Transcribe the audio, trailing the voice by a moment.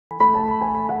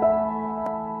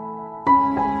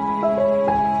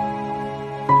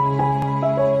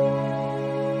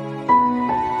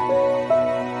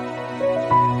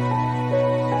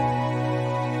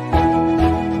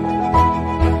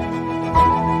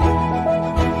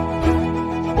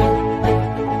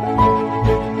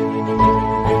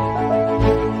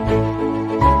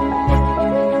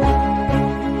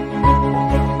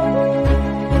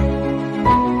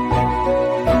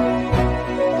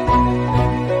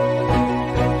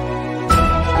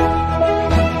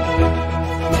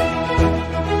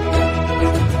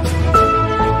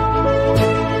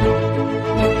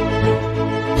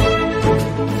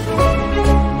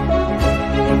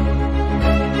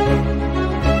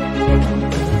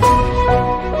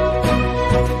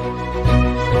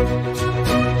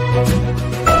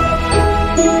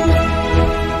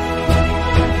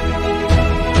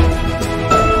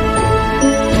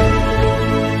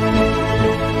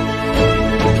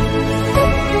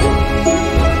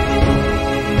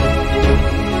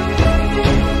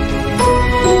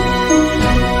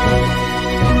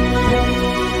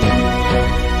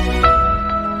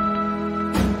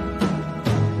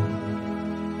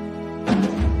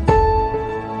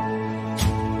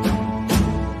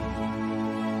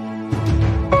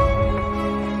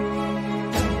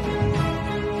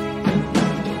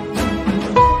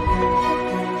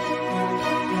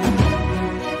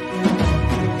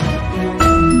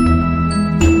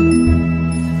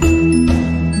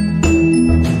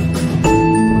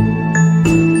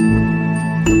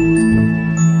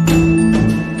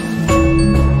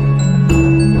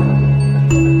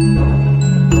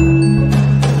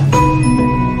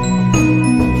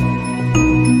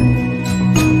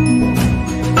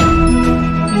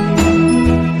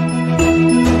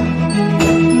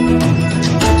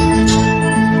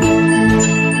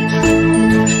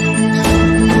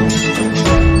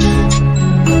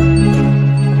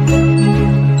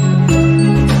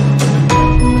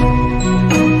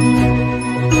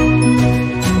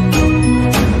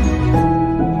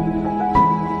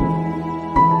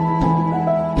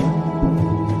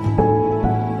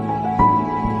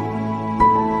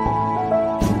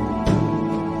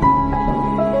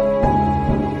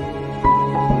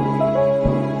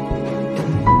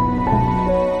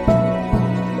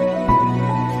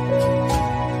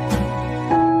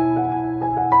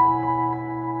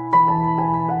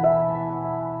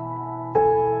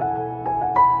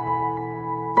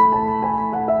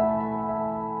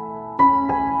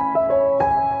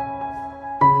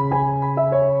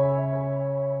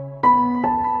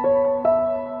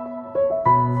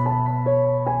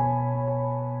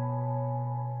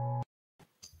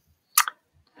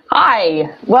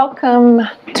Hi, welcome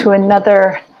to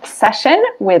another session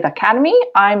with Aucademy.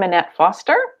 I'm Annette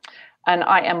Foster, and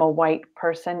I am a white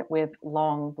person with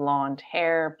long blonde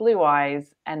hair, blue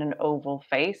eyes, and an oval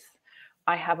face.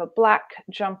 I have a black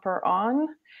jumper on,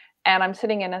 and I'm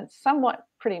sitting in a somewhat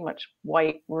pretty much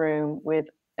white room with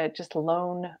just a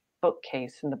lone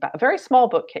bookcase in the back, a very small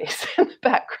bookcase in the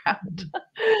background.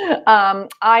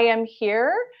 I am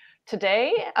here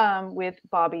today with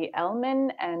Bobbi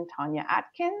Elman and Tanya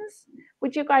Atkins.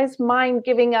 Would you guys mind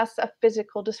giving us a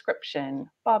physical description?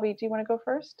 Bobbi, do you want to go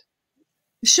first?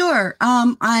 Sure.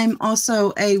 I'm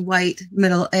also a white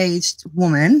middle-aged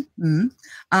woman,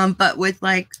 but with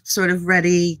like sort of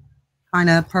reddy, kind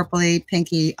of purpley,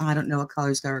 pinky, I don't know what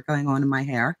colors are going on in my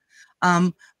hair.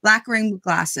 Black rimmed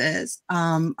glasses,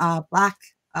 black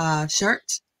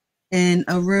shirt in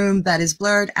a room that is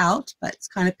blurred out, but it's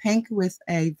kind of pink with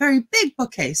a very big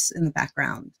bookcase in the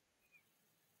background.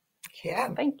 Yeah,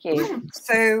 thank you.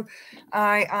 So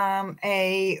I am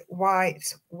a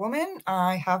white woman.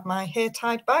 I have my hair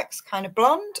tied back, it's kind of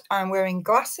blonde. I'm wearing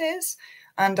glasses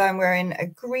and I'm wearing a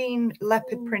green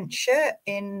leopard print shirt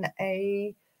in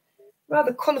a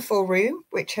rather colourful room,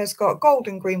 which has got gold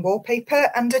and green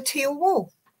wallpaper and a teal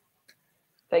wall.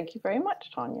 Thank you very much,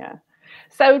 Tanya.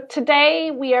 So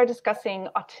today we are discussing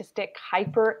autistic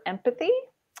hyperempathy.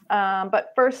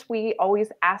 But first, we always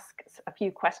ask a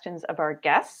few questions of our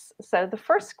guests. So the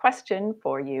first question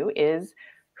for you is,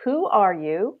 who are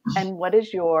you and what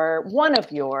is one of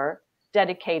your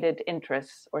dedicated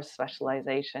interests or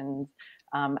specializations?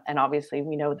 And obviously,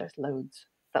 we know there's loads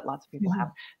that lots of people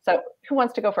have. So who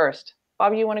wants to go first?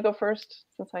 Bobbi, you want to go first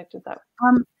since I did that?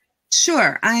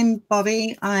 Sure. I'm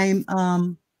Bobbi.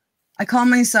 I call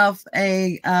myself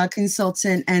a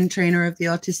consultant and trainer of the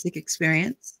autistic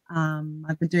experience.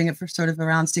 I've been doing it for sort of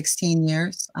around 16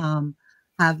 years. Have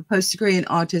a post-degree in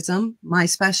autism. My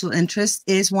special interest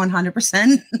is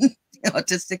 100% the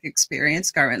autistic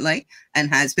experience currently,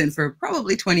 and has been for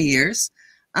probably 20 years.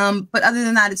 But other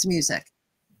than that, it's music.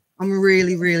 I'm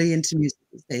really, really into music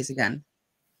these days again.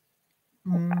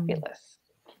 Fabulous.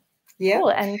 Yeah.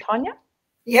 Cool. And Tanya?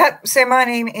 Yep. So my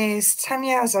name is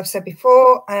Tanya, as I've said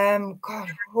before. God,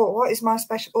 what is my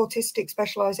autistic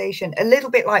specialization? A little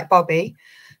bit like Bobbi.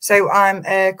 So I'm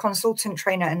a consultant,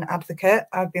 trainer, and advocate.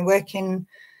 I've been working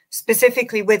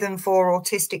specifically with and for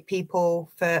autistic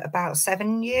people for about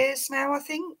 7 years now, I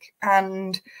think,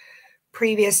 and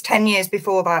previous 10 years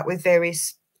before that with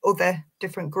various other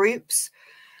different groups.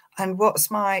 And what's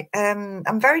my,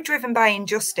 I'm very driven by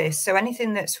injustice. So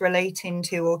anything that's relating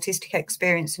to autistic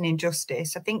experience and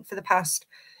injustice, I think for the past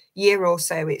year or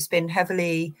so, it's been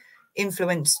heavily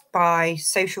influenced by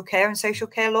social care and social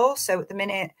care law. So at the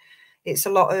minute, it's a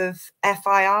lot of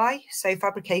FII, so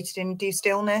fabricated induced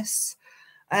illness.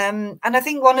 And I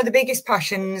think one of the biggest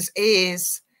passions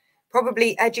is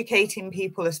probably educating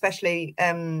people, especially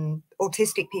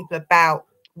autistic people, about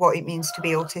what it means to be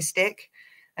autistic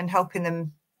and helping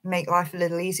them make life a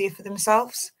little easier for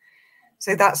themselves.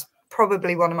 So that's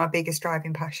probably one of my biggest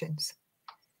driving passions.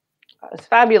 It's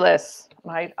fabulous.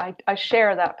 I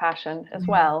share that passion as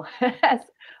well, as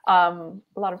a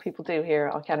lot of people do here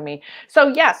at Aucademy. So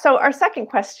yeah, so our second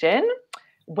question,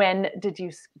 when did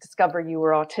you discover you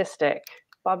were autistic?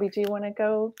 Bobbi, do you want to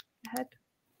go ahead?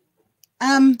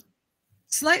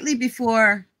 Slightly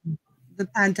before the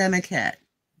pandemic hit.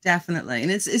 Definitely.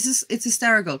 And it's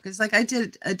hysterical because like I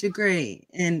did a degree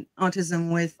in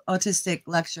autism with autistic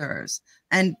lecturers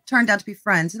and turned out to be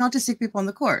friends and autistic people on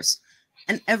the course.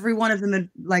 And every one of them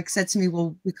had like said to me,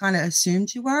 well, we kind of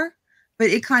assumed you were, but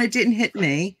it kind of didn't hit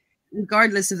me,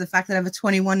 regardless of the fact that I have a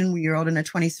 21-year-old and a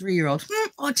 23-year-old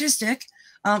autistic,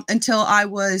 until I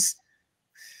was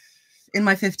in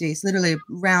my 50s, literally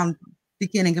around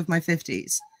beginning of my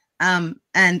 50s.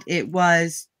 And it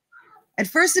was at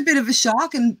first a bit of a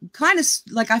shock and kind of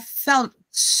like I felt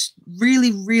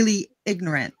really, really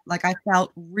ignorant. Like I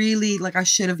felt really like I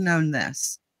should have known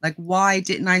this. Like, why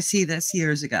didn't I see this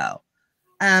years ago?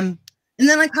 And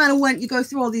then I kind of you go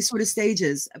through all these sort of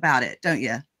stages about it, don't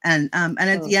you? And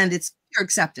at the end, it's pure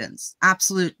acceptance,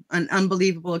 absolute and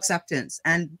unbelievable acceptance.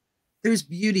 And there's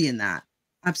beauty in that,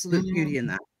 absolute beauty in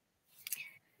that.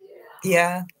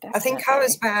 Yeah, definitely. I think I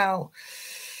was about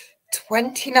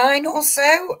 29 or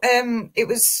so. It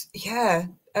was, yeah,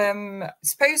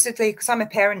 supposedly because I'm a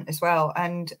parent as well,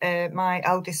 and my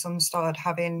eldest son started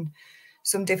having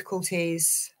some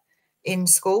difficulties in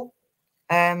school.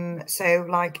 So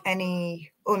like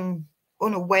any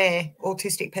unaware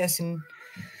autistic person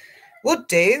would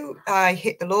do, I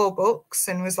hit the law books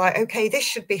and was like, okay, this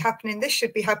should be happening, this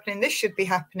should be happening, this should be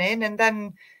happening, and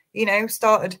then, you know,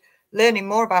 started learning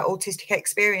more about autistic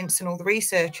experience and all the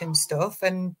research and stuff,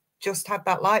 and just had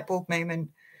that light bulb moment.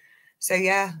 So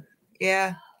yeah.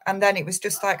 And then it was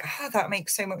just like, that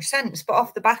makes so much sense. But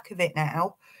off the back of it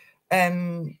now,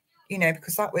 you know,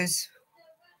 because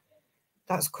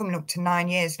that's coming up to 9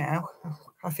 years now.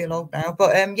 I feel old now,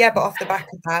 but but off the back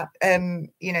of that,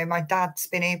 you know, my dad's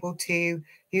been able to,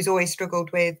 he's always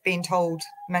struggled with being told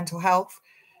mental health.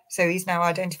 So he's now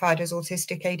identified as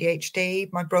autistic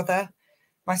ADHD, my brother,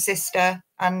 my sister,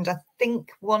 and I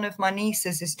think one of my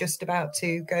nieces is just about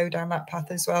to go down that path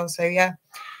as well. So yeah.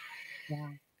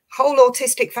 Whole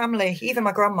autistic family, even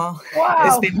my grandma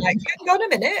has been like, hang on a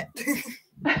minute.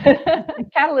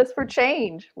 Catalyst for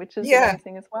change, which is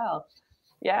amazing as well.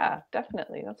 Yeah,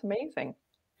 definitely. That's amazing.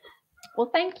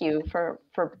 Well, thank you for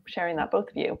sharing that, both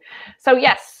of you. So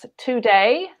yes,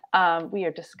 today we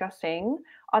are discussing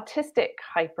autistic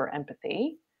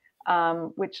hyperempathy,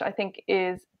 which I think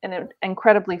is an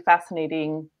incredibly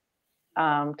fascinating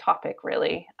topic,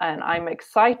 really. And I'm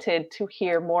excited to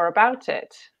hear more about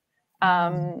it.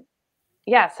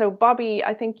 Yeah, so Bobbi,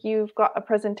 I think you've got a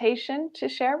presentation to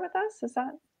share with us. Is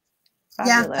that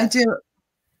fabulous? Yeah, I do.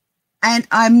 And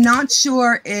I'm not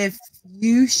sure if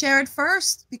you share it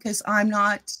first, because I'm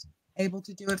not able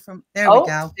to do it from there. We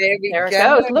go. There it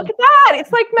goes. Look at that.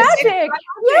 It's like magic.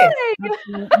 Yay!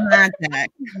 Magic.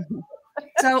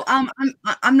 So I'm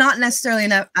not necessarily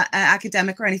an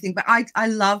academic or anything, but I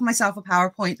love myself a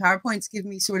PowerPoint. PowerPoints give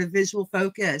me sort of visual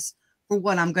focus for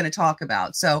what I'm going to talk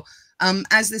about. So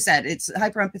as I said, it's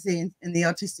hyperempathy in the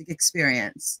autistic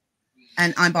experience.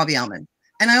 And I'm Bobbi Elman.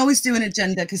 And I always do an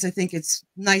agenda because I think it's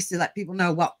nice to let people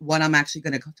know what I'm actually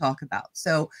going to talk about.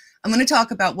 So I'm going to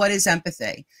talk about what is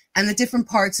empathy and the different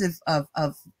parts of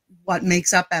what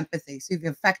makes up empathy. So you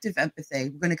have effective empathy.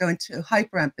 We're going to go into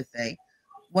hyperempathy.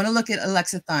 Want to look at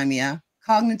alexithymia,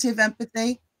 cognitive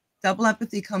empathy. Double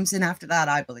empathy comes in after that,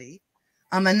 I believe.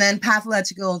 And then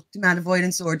pathological demand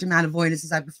avoidance, or demand avoidance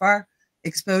as I prefer.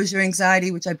 Exposure anxiety,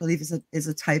 which I believe is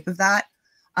a type of that.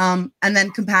 And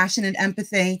then compassionate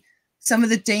empathy. Some of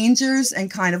the dangers and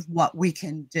kind of what we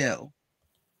can do.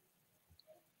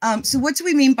 So what do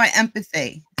we mean by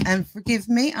empathy? And forgive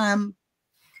me, I'm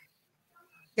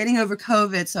getting over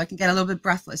COVID, so I can get a little bit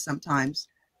breathless sometimes.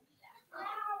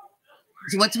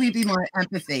 So what do we mean by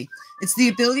empathy? It's the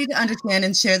ability to understand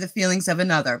and share the feelings of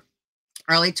another.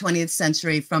 Early 20th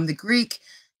century, from the Greek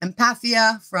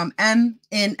empathia, from in,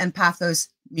 and pathos,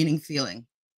 meaning feeling.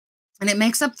 And it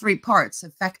makes up 3 parts: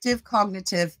 affective,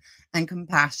 cognitive, and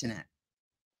compassionate.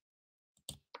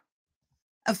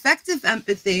 Effective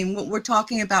empathy, and what we're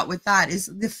talking about with that is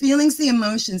the feelings, the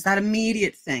emotions, that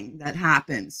immediate thing that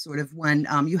happens sort of when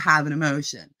you have an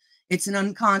emotion. It's an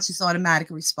unconscious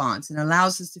automatic response and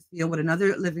allows us to feel what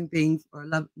another living being or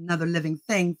another living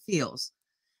thing feels.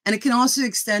 And it can also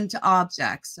extend to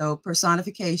objects, so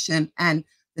personification. And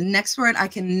the next word I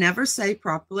can never say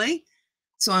properly,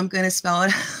 so I'm going to spell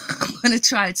it. I'm going to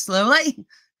try it slowly.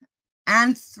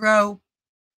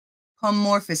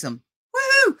 Anthropomorphism.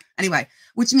 Woohoo! Anyway,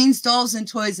 which means dolls and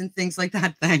toys and things like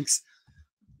that. Thanks.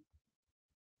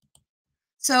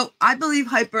 So I believe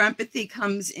hyperempathy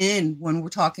comes in when we're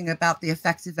talking about the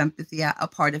effective empathy, a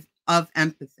part of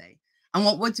empathy. And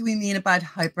what do we mean about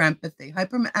hyperempathy?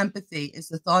 Hyperempathy is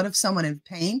the thought of someone in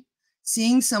pain.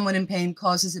 Seeing someone in pain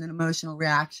causes an emotional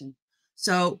reaction.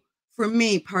 So for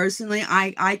me personally,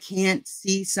 I can't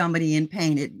see somebody in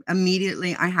pain.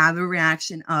 Immediately I have a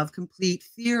reaction of complete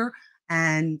fear,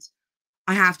 and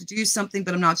I have to do something,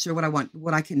 but I'm not sure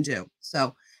what I can do.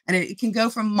 So, and it can go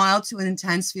from mild to an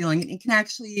intense feeling, and it can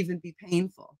actually even be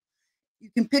painful.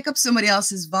 You can pick up somebody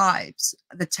else's vibes,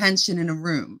 the tension in a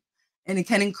room, and it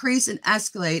can increase and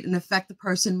escalate and affect the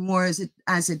person more as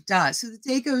it does. So the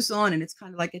day goes on, and it's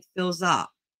kind of like it fills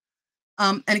up.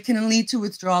 And it can lead to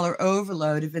withdrawal or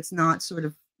overload if it's not sort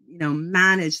of,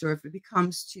 managed, or if it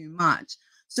becomes too much.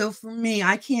 So for me,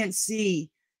 I can't see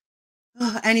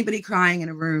anybody crying in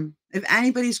a room. If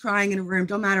anybody's crying in a room,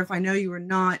 don't matter if I know you or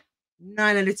not,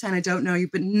 9 out of 10, I don't know you,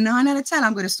 but 9 out of 10,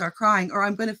 I'm going to start crying, or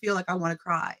I'm going to feel like I want to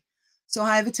cry. So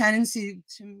I have a tendency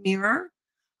to mirror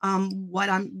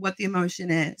what the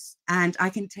emotion is, and I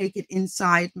can take it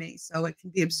inside me so it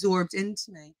can be absorbed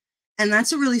into me. And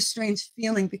that's a really strange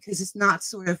feeling, because it's not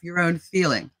sort of your own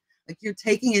feeling. Like you're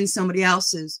taking in somebody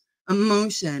else's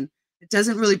emotion. It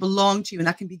doesn't really belong to you, and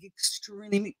that can be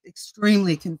extremely,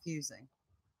 extremely confusing.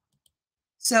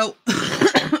 So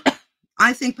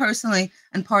I think personally,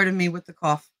 and pardon me with the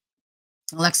cough,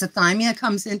 alexithymia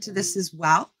comes into this as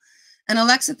well. And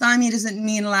alexithymia doesn't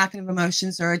mean a lack of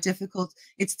emotions or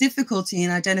it's difficulty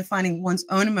in identifying one's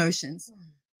own emotions.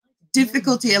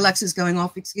 Difficulty, Alexa's going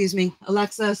off, excuse me.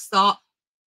 Alexa, stop.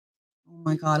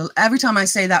 my God, every time I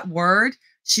say that word,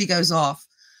 she goes off.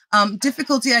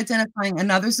 Difficulty identifying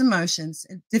another's emotions,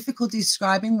 and difficulty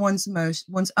describing one's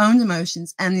own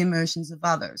emotions and the emotions of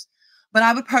others. But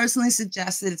I would personally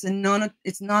suggest that it's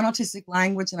non-autistic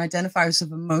language and identifiers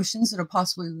of emotions that are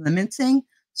possibly limiting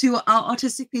to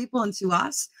autistic people and to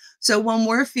us. So when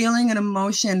we're feeling an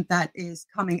emotion that is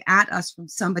coming at us from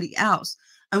somebody else,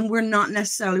 and we're not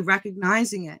necessarily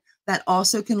recognizing it, that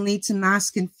also can lead to mass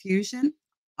confusion,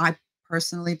 I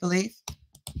personally believe.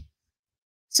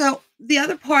 So the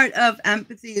other part of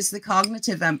empathy is the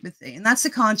cognitive empathy, and that's the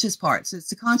conscious part. So it's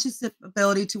the conscious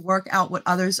ability to work out what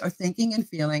others are thinking and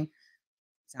feeling.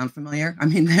 Sound familiar? I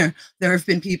mean, there have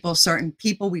been certain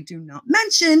people we do not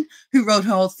mention, who wrote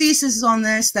whole theses on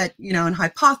this, that, you know, and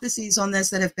hypotheses on this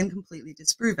that have been completely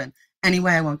disproven.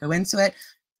 Anyway, I won't go into it.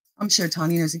 I'm sure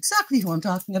Tanya knows exactly who I'm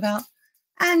talking about,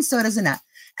 and so does Annette.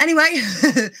 Anyway,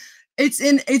 it's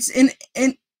an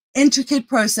intricate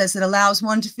process that allows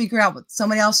one to figure out what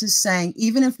somebody else is saying,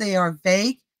 even if they are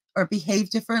vague or behave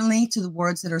differently to the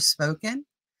words that are spoken.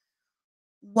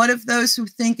 What if those who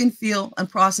think and feel and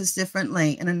process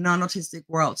differently in a non-autistic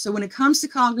world? So when it comes to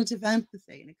cognitive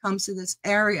empathy, and it comes to this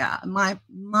area, my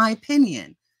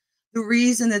opinion, the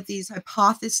reason that these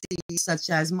hypotheses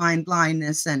such as mind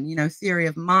blindness and, you know, theory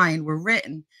of mind were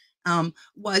written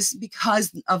was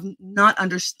because of not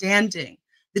understanding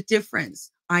the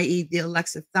difference, i.e. the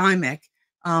alexithymic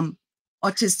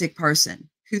autistic person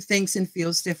who thinks and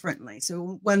feels differently.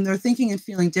 So when they're thinking and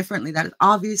feeling differently, that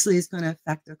obviously is going to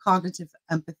affect their cognitive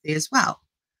empathy as well.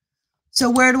 So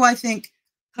where do I think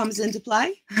comes into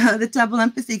play? The double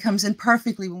empathy comes in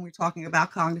perfectly when we're talking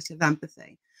about cognitive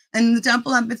empathy. And the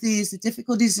double empathy is the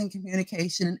difficulties in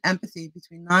communication and empathy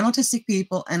between non-autistic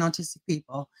people and autistic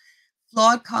people.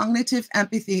 Flawed cognitive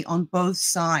empathy on both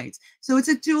sides. So it's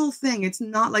a dual thing. It's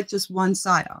not like just one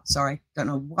side. Oh, sorry. Don't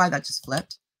know why that just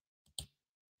flipped.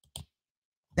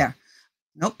 There.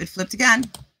 Nope, it flipped again.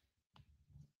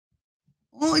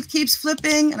 Oh, it keeps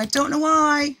flipping, and I don't know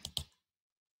why.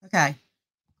 Okay.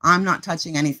 I'm not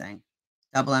touching anything.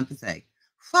 Double empathy.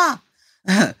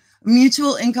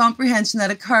 Mutual incomprehension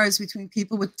that occurs between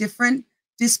people with different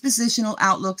dispositional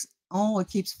outlooks. Oh, it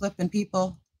keeps flipping,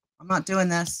 people. I'm not doing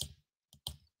this.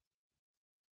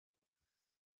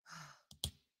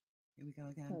 Here we go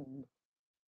again.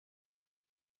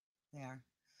 There.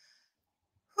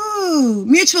 Ooh,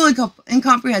 mutual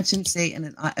incomprehension. See,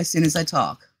 and as soon as I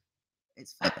talk,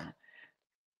 it's flipping.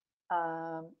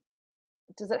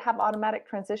 Does it have automatic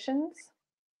transitions?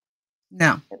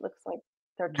 No. It looks like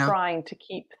they're trying to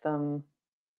keep them.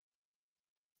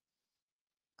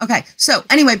 Okay, so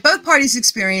anyway, both parties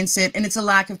experience it, and it's a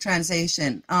lack of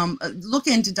translation. Look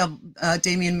into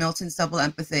Damian Milton's double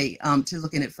empathy to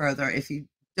look in it further if you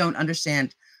don't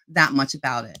understand that much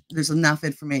about it. There's enough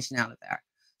information out of there.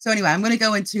 So anyway, I'm going to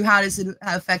go into how does it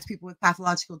affect people with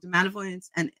pathological demand avoidance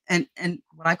and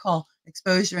what I call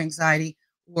exposure anxiety,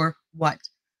 or what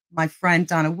my friend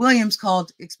Donna Williams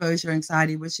called exposure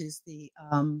anxiety, which is the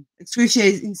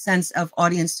excruciating sense of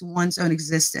audience to one's own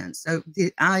existence. So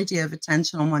the idea of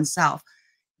attention on oneself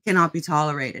cannot be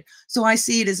tolerated. So I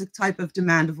see it as a type of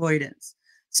demand avoidance.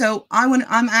 So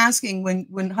I'm asking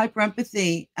when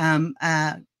hyperempathy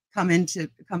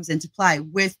comes into play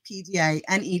with PDA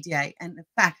and EDA, and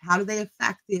how do they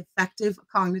affect the effective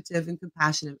cognitive and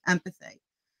compassionate empathy?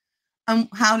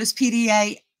 How does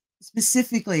PDA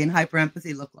specifically in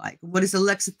hyperempathy look like? What does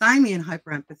alexithymia in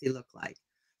hyperempathy look like?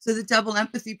 So the double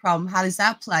empathy problem, how does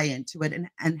that play into it?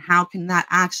 And how can that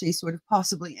actually sort of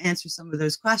possibly answer some of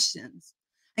those questions?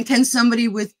 And can somebody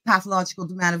with pathological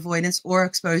demand avoidance or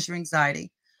exposure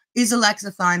anxiety is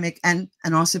alexithymic and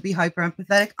also be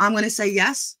hyperempathetic? I'm going to say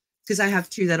yes, because I have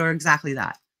two that are exactly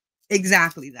that.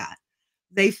 Exactly that.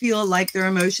 They feel like their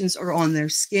emotions are on their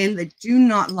skin. They do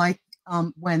not like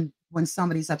when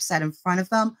somebody's upset in front of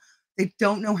them. They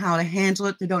don't know how to handle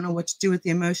it. They don't know what to do with the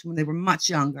emotion when they were much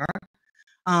younger.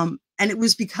 And it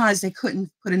was because they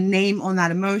couldn't put a name on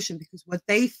that emotion, because what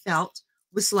they felt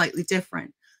was slightly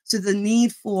different. So the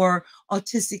need for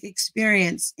autistic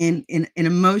experience in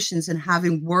emotions and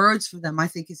having words for them, I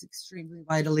think, is extremely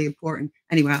vitally important.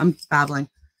 Anyway, I'm babbling.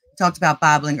 I talked about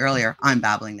babbling earlier. I'm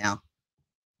babbling now.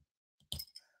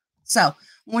 So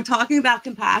when we're talking about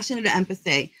compassionate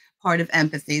empathy, part of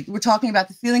empathy, we're talking about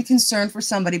the feeling concern for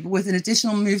somebody, but with an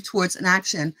additional move towards an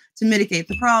action to mitigate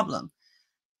the problem.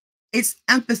 It's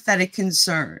empathetic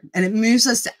concern, and it moves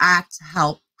us to act to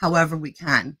help however we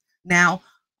can. Now,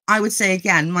 I would say,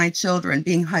 again, my children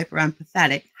being hyper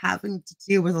empathetic, having to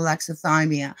deal with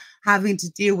alexithymia, having to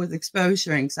deal with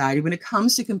exposure anxiety. When it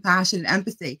comes to compassionate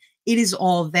empathy, it is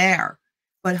all there.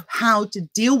 But how to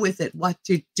deal with it, what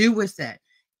to do with it,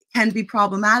 can be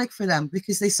problematic for them,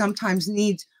 because they sometimes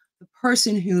need the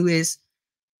person who needs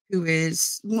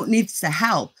to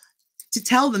help to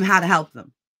tell them how to help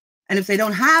them. And if they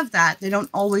don't have that, they don't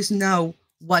always know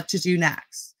what to do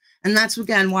next. And that's,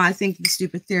 again, why I think the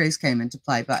stupid theories came into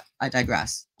play, but I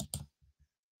digress.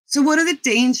 So what are the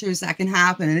dangers that can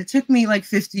happen? And it took me like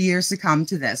 50 years to come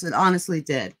to this. It honestly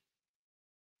did.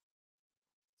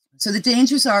 So the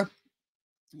dangers are,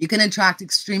 you can attract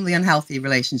extremely unhealthy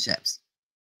relationships,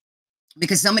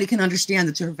 because somebody can understand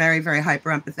that you're very, very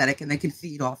hyper empathetic, and they can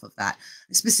feed off of that,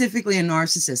 specifically a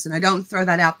narcissist. And I don't throw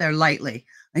that out there lightly.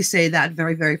 I say that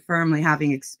very, very firmly,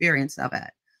 having experience of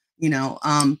it, you know,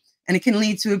 and it can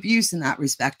lead to abuse in that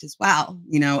respect as well,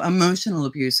 you know, emotional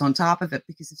abuse on top of it,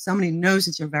 because if somebody knows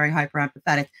that you're very hyper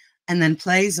empathetic and then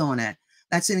plays on it,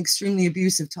 that's an extremely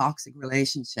abusive, toxic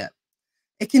relationship.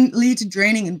 It can lead to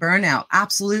draining and burnout,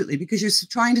 absolutely, because you're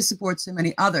trying to support so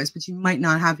many others, but you might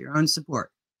not have your own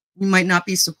support. You might not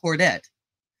be supported.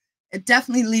 It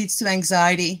definitely leads to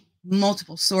anxiety,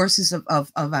 multiple sources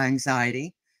of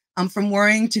anxiety, from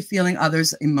worrying to feeling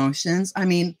others' emotions. I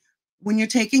mean, when you're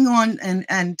taking on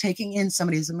and taking in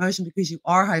somebody's emotion because you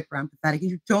are hyper empathetic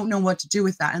and you don't know what to do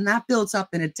with that, and that builds up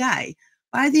in a day,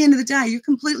 by the end of the day, you're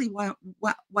completely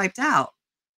wiped out,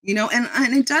 you know,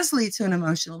 and it does lead to an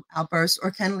emotional outburst,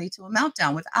 or can lead to a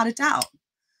meltdown, without a doubt.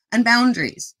 And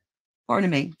boundaries. Pardon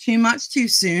me, too much too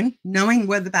soon, knowing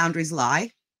where the boundaries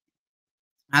lie,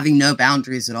 having no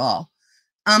boundaries at all.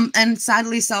 And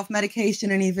sadly, self-medication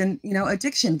and even, you know,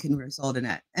 addiction can result in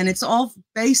it. And it's all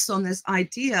based on this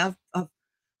idea of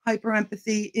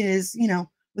hyperempathy is, you know,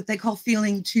 what they call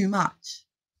feeling too much.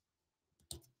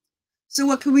 So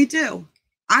what can we do?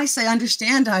 I say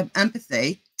understand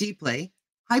empathy deeply,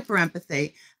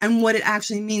 hyperempathy, and what it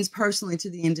actually means personally to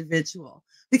the individual.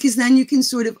 Because then you can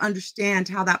sort of understand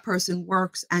how that person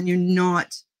works, and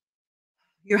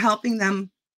you're helping them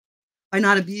by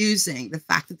not abusing the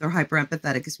fact that they're hyper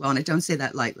empathetic as well. And I don't say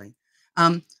that lightly.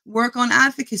 Work on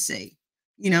advocacy.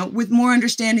 You know, with more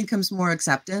understanding comes more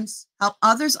acceptance. Help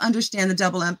others understand the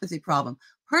double empathy problem.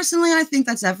 Personally, I think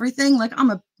that's everything. Like,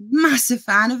 I'm a massive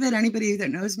fan of it. Anybody that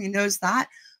knows me knows that.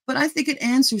 But I think it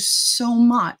answers so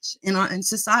much in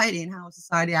society, and how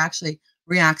society actually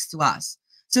reacts to us.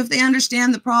 So if they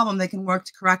understand the problem, they can work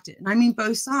to correct it. And I mean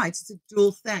both sides. It's a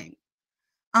dual thing.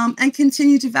 And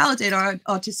continue to validate our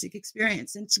autistic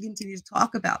experience, and to continue to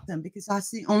talk about them, because that's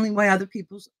the only way other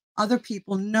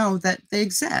people know that they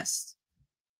exist.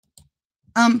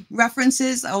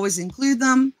 References, I always include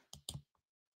them.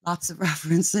 Lots of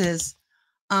references.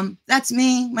 That's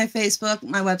me, my Facebook,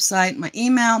 my website, my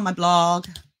email, my blog.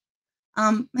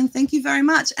 And thank you very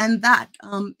much. And that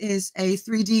is a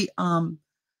 3D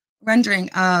rendering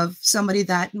of somebody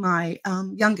that my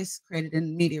youngest created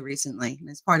in media recently, and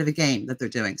it's part of a game that they're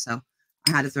doing. So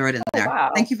I had to throw it in there.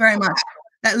 Wow. Thank you very much.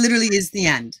 That literally is the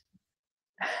end.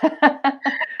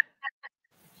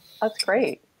 That's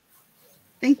great.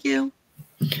 Thank you.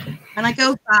 And I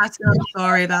go fast, and I'm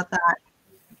sorry about that.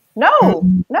 No,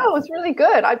 it's really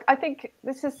good. I think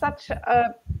this is such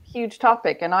a huge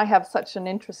topic, and I have such an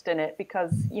interest in it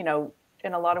because, you know,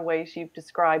 in a lot of ways you've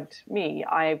described me.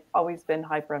 I've always been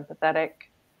hyper empathetic,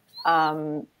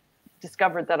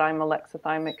 discovered that I'm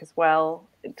alexithymic as well,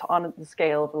 on the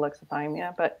scale of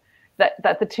alexithymia, but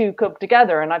that the two come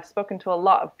together. And I've spoken to a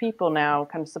lot of people now,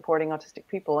 kind of supporting autistic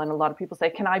people, and a lot of people say,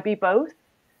 can I be both?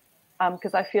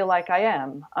 Because I feel like I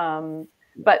am.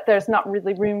 But there's not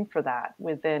really room for that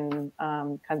within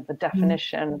kind of the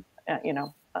definition, you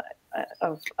know,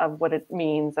 of what it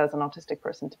means as an autistic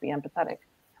person to be empathetic.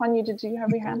 Tanya, did you have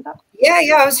your hand up? Yeah,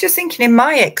 I was just thinking, in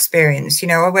my experience, you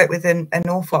know, I work with an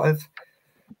awful lot of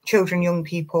children, young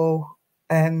people,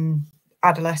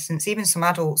 adolescents, even some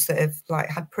adults that have like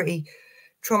had pretty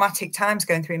traumatic times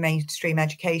going through mainstream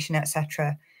education,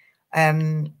 etc.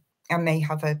 And may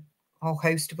have a whole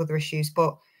host of other issues.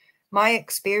 But my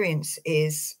experience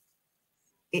is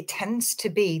it tends to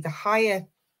be the higher,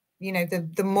 you know,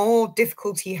 the more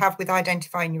difficulty you have with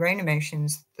identifying your own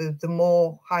emotions, the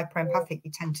more hyper-empathic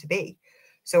you tend to be.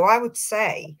 So I would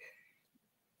say,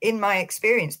 in my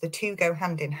experience, the two go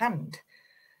hand in hand.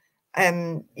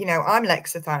 You know, I'm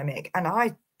alexithymic, and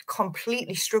I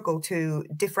completely struggle to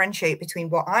differentiate between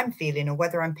what I'm feeling or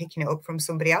whether I'm picking it up from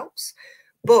somebody else.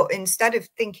 But instead of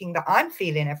thinking that I'm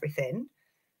feeling everything,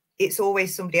 it's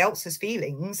always somebody else's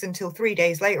feelings, until 3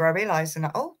 days later I realized,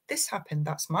 and oh, this happened,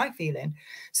 that's my feeling.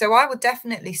 So I would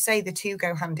definitely say the two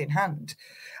go hand in hand.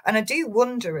 And I do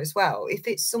wonder as well if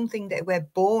it's something that we're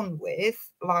born with,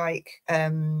 like,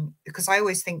 because I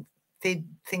always think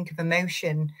of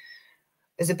emotion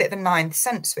as a bit of a ninth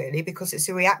sense, really, because it's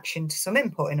a reaction to some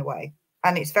input in a way.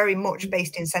 and it's very much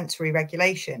based in sensory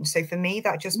regulation. So for me,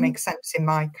 that just makes sense in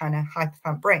my kind of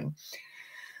hyperfant brain.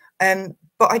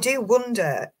 But I do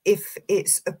wonder if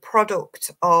it's a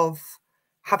product of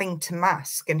having to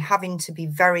mask and having to be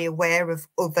very aware of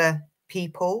other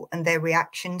people and their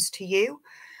reactions to you,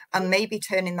 and maybe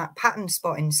turning that pattern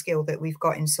spotting skill that we've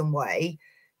got in some way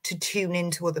to tune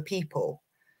into other people.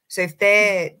 So if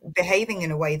they're behaving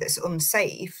in a way that's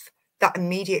unsafe, that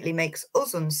immediately makes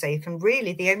us unsafe. And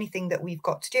really the only thing that we've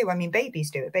got to do, I mean,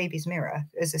 babies do it, babies mirror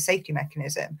as a safety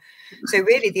mechanism. So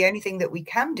really the only thing that we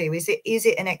can do is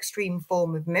it an extreme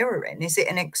form of mirroring? Is it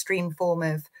an extreme form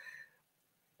of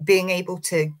being able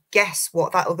to guess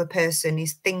what that other person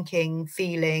is thinking,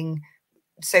 feeling,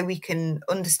 so we can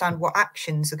understand what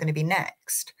actions are going to be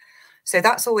next? So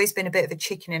that's always been a bit of a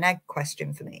chicken and egg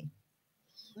question for me.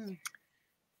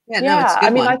 Yeah, no, it's a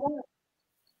good one.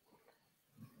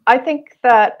 I think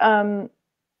that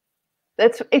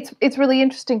it's really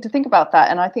interesting to think about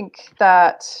that, and I think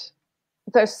that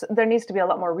there needs to be a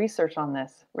lot more research on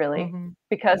this, really,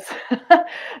 because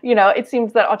you know, it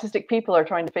seems that autistic people are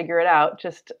trying to figure it out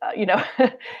just you know,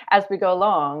 as we go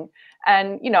along.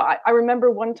 And you know, I remember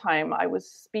one time I was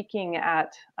speaking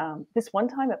at this one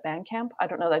time at band camp. I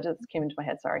don't know, that just came into my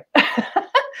head. Sorry.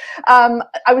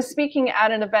 I was speaking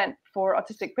at an event for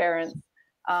autistic parents.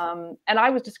 And I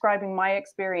was describing my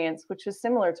experience, which was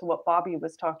similar to what Bobbi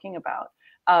was talking about,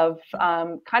 of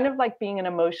kind of like being an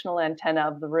emotional antenna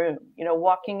of the room, you know,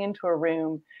 walking into a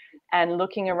room and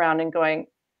looking around and going,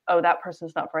 oh, that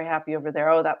person's not very happy over there.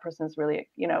 Oh, that person's really,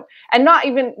 you know, and not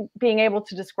even being able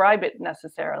to describe it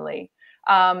necessarily.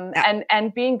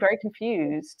 And being very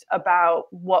confused about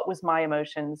what was my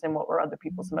emotions and what were other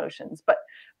people's emotions.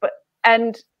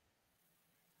 And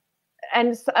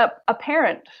a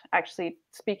parent actually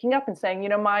speaking up and saying, you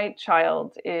know, my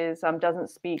child is doesn't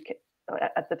speak,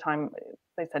 at the time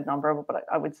they said nonverbal, but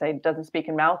I would say doesn't speak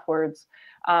in mouth words.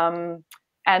 And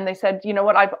they said, you know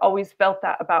what, I've always felt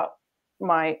that about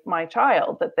my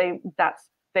child, that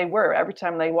they were, every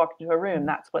time they walked into a room,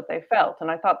 that's what they felt.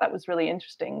 And I thought that was really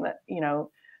interesting, that, you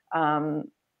know,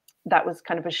 that was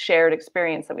kind of a shared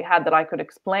experience that we had, that I could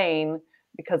explain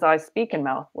because I speak in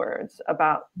mouth words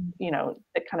about, you know,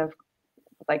 it kind of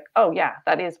like, oh yeah,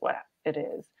 that is what it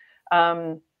is.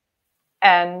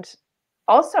 And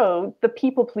also the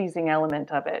people pleasing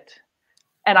element of it.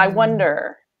 And I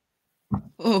wonder,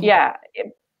 yeah,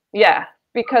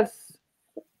 because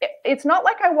it's not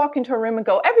like I walk into a room and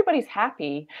go, everybody's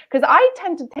happy, because I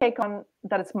tend to take on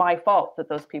that it's my fault that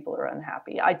those people are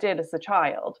unhappy. I did as a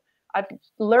child. I'm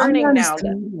learning now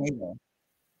that.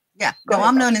 Yeah, no,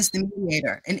 I'm known as the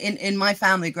mediator in my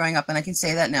family growing up, and I can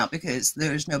say that now because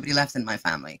there's nobody left in my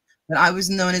family. But I was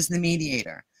known as the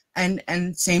mediator,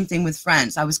 and same thing with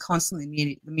friends. I was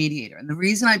constantly the mediator, and the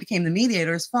reason I became the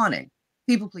mediator is fawning,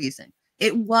 people pleasing.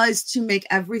 It was to make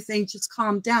everything just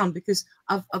calm down because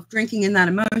of drinking in that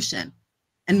emotion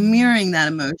and mirroring that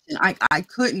emotion. I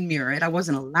couldn't mirror it. I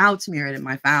wasn't allowed to mirror it in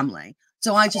my family,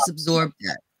 so I just absorbed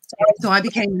it. So I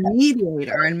became a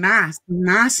mediator and masked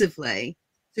massively,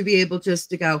 to be able just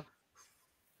to go,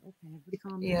 okay,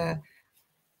 calm down. Yeah,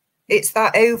 it's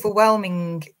that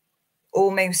overwhelming,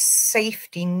 almost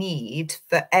safety need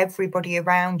for everybody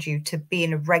around you to be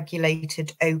in a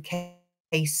regulated, okay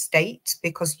state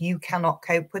because you cannot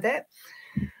cope with it.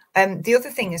 The other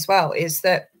thing as well is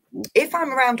that if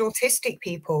I'm around autistic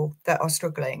people that are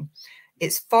struggling,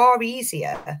 it's far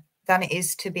easier than it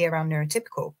is to be around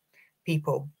neurotypical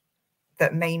people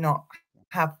that may not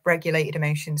have regulated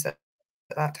emotions at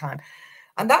that time.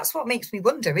 And that's what makes me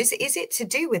wonder, is it to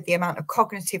do with the amount of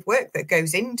cognitive work that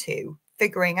goes into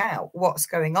figuring out what's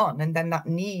going on, and then that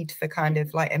need for kind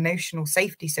of like emotional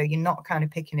safety, so you're not kind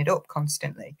of picking it up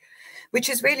constantly, which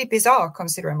is really bizarre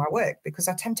considering my work, because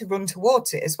I tend to run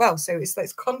towards it as well. So it's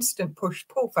this constant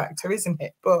push-pull factor, isn't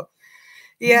it? But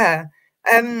yeah.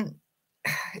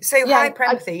 So yeah,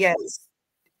 hyperempathy, yes.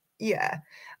 Yeah.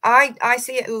 I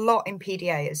see it a lot in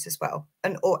PDAs as well,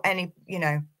 and or any, you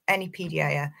know, any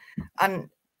PDA. And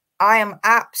I am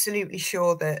absolutely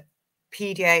sure that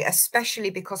PDA, especially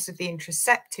because of the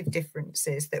interoceptive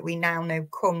differences that we now know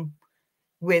come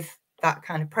with that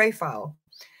kind of profile,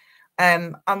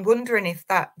 I'm wondering if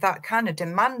that kind of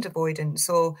demand avoidance,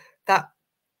 or that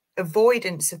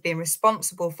avoidance of being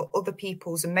responsible for other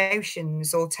people's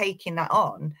emotions or taking that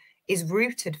on, is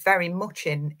rooted very much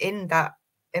in that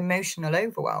emotional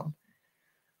overwhelm.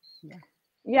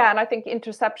 Yeah, and I think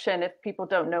interoception, if people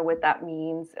don't know what that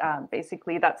means,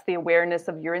 basically that's the awareness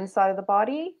of your inside of the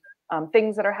body,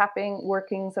 things that are happening,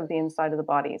 workings of the inside of the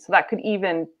body. So that could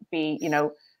even be, you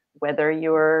know, whether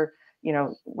you're you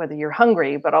know, whether you're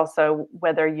hungry, but also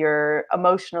whether you're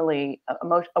emotionally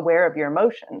aware of your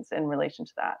emotions in relation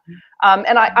to that.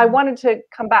 And I wanted to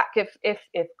come back if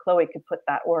Chloe could put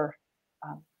that, or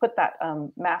put that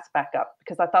mask back up,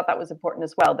 because I thought that was important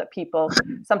as well, that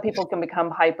some people can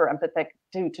become hyper empathetic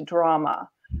due to drama,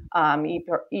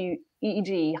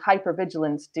 e.g.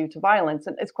 hypervigilance due to violence.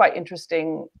 And it's quite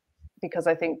interesting because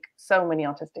I think so many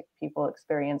autistic people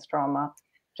experience trauma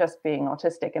just being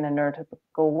autistic in a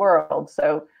neurotypical world.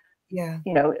 So, yeah,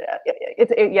 you know,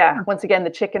 once again, the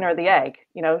chicken or the egg,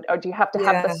 you know, or do you have to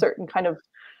have a certain kind of,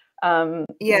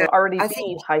 you know, already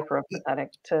be hyper empathetic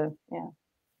to,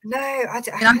 No, I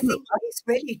think it's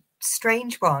a really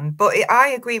strange one, but I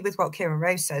agree with what Kieran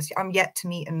Rose says. I'm yet to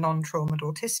meet a non-traumatized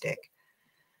autistic.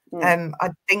 I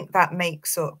think that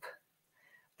makes up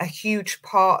a huge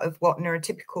part of what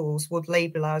neurotypicals would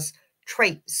label as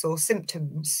traits or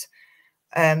symptoms.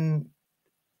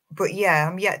 But yeah,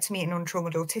 I'm yet to meet a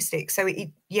non-traumatized autistic. So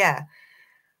it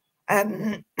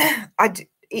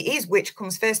is which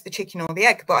comes first, the chicken or the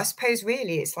egg. But I suppose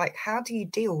really it's like, how do you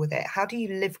deal with it? How do you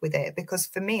live with it? Because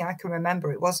for me, I can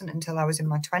remember it wasn't until I was in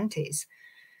my 20s.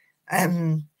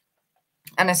 And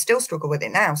I still struggle with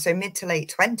it now. So mid to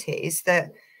late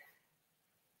 20s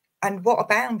and what are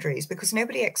boundaries? Because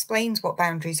nobody explains what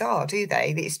boundaries are, do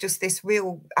they? It's just this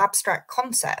real abstract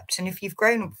concept. And if you've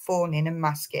grown up fawning and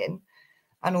masking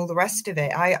and all the rest of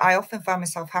it, I often find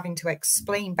myself having to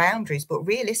explain boundaries, but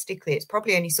realistically, it's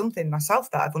probably only something myself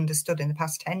that I've understood in the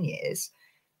past 10 years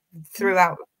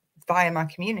throughout via my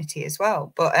community as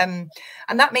well. But and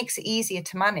that makes it easier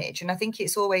to manage. And I think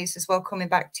it's always as well coming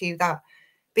back to that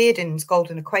Bearden's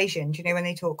golden equation. Do you know when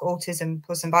they talk autism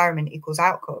plus environment equals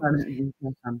outcome?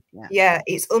 Yeah,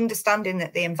 it's understanding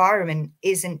that the environment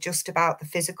isn't just about the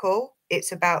physical,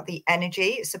 it's about the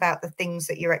energy, it's about the things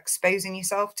that you're exposing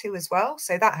yourself to as well.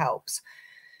 So that helps.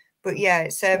 But yeah,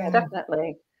 it's yeah,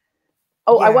 definitely.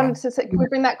 Oh, I wanted to say, can we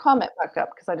bring that comment back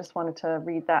up? Because I just wanted to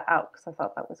read that out because I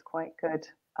thought that was quite good.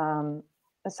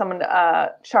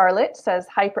 Charlotte says,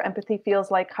 hyper empathy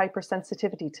feels like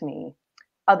hypersensitivity to me.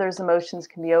 Others' emotions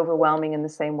can be overwhelming in the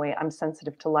same way I'm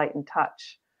sensitive to light and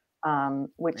touch,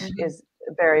 which is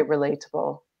very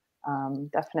relatable,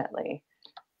 definitely.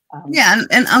 Yeah,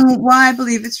 and why I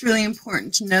believe it's really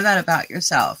important to know that about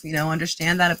yourself, you know,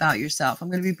 understand that about yourself. I'm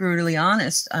going to be brutally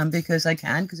honest because I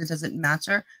can, because it doesn't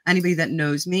matter. Anybody that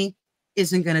knows me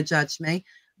isn't going to judge me.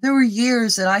 There were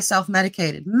years that I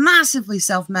self-medicated, massively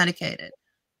self-medicated,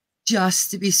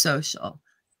 just to be social,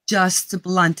 just to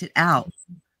blunt it out,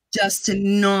 just to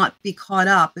not be caught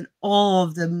up in all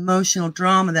of the emotional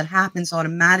drama that happens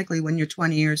automatically when you're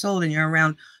 20 years old and you're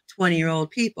around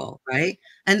 20-year-old people, right?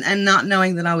 And not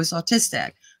knowing that I was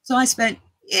autistic. So I spent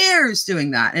years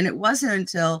doing that. And it wasn't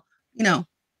until, you know,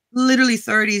 literally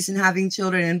 30s and having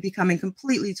children and becoming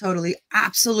completely, totally,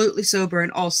 absolutely sober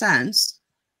in all sense,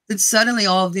 that suddenly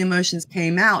all of the emotions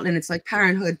came out. And it's like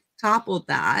parenthood toppled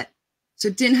that. So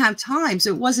it didn't have time.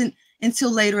 So it wasn't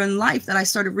until later in life that I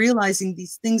started realizing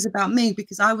these things about me,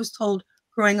 because I was told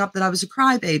growing up that I was a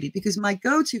crybaby, because my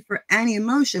go-to for any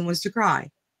emotion was to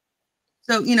cry.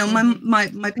 So, you know, my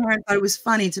parents thought it was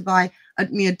funny to buy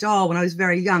me a doll when I was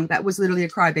very young. That was literally a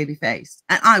crybaby face.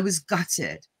 And I was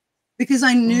gutted because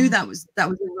I knew that was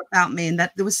about me and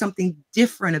that there was something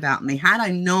different about me. Had I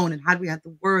known and had we had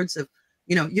the words of,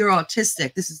 you know, you're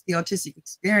autistic, this is the autistic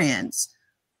experience.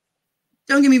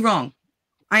 Don't get me wrong.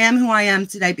 I am who I am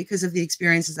today because of the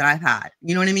experiences that I've had.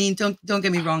 You know what I mean? Don't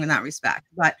get me wrong in that respect.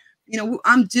 But, you know,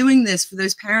 I'm doing this for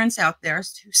those parents out there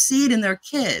who see it in their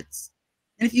kids.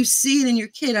 And if you see it in your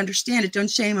kid, understand it. Don't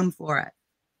shame them for it.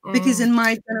 Because in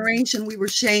my generation, we were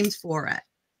shamed for it.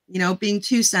 You know, being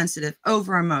too sensitive,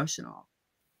 over emotional.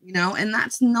 You know, and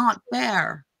that's not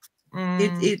fair.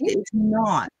 It's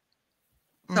not.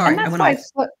 Sorry. And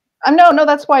that's why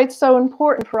that's why it's so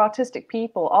important for autistic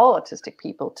people, all autistic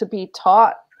people, to be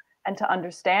taught and to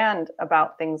understand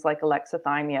about things like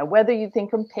alexithymia, whether you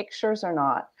think in pictures or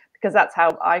not, because that's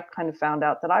how I kind of found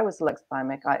out that I was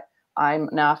alexithymic. I'm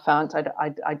now found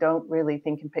I don't really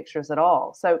think in pictures at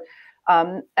all. So,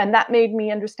 and that made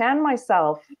me understand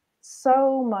myself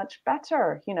so much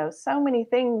better. You know, so many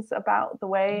things about the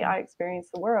way I experience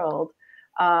the world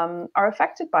are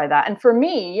affected by that. And for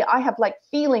me, I have like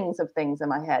feelings of things in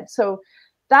my head. So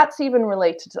that's even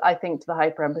related to, I think, to the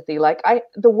hyper empathy. Like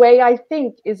the way I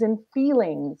think is in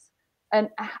feelings and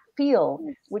feel,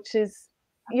 which is,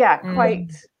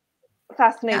 quite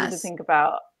fascinating to think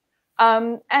about.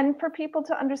 And for people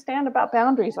to understand about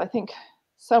boundaries, I think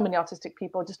so many autistic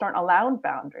people just aren't allowed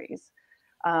boundaries.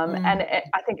 And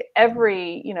I think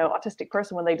every, you know, autistic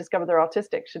person, when they discover they're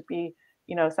autistic, should be,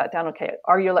 you know, sat down. Okay,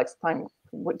 are you alexithymic?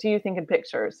 what do you think in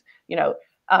pictures? Do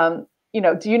you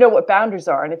know what boundaries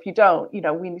are? And if you don't,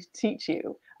 we need to teach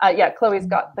you. Yeah, Chloe's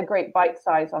got the great bite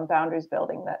size on boundaries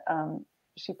building that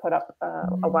she put up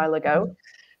a while ago,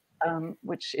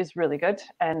 which is really good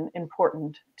and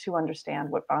important to understand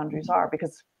what boundaries are,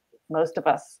 because most of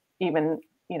us, even,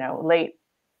 late,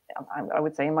 I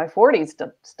would say in my 40s,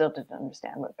 still didn't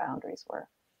understand what boundaries were.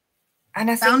 And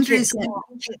I think boundaries.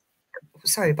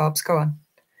 Sorry, Bobs, go on.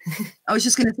 I was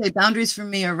just going to say boundaries for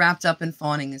me are wrapped up in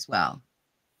fawning as well.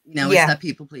 It's that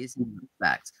people pleasing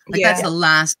respect. Like that's the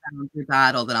last boundary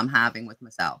battle that I'm having with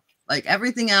myself. Like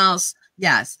everything else,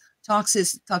 yes,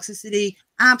 toxicity,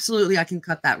 absolutely, I can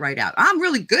cut that right out. I'm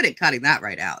really good at cutting that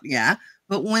right out. Yeah.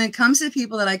 But when it comes to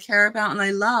people that I care about and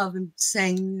I love and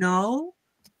saying no,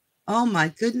 oh my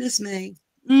goodness me.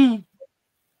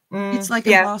 It's like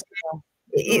impossible.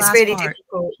 It's really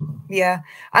difficult. Yeah.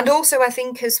 And also I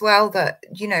think as well that,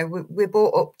 we're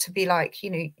brought up to be like,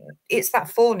 it's that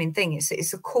fawning thing.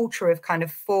 It's a culture of kind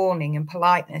of fawning and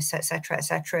politeness, etc.,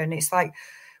 etc. And it's like,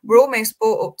 we're almost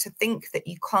brought up to think that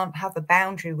you can't have a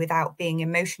boundary without being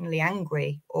emotionally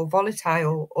angry or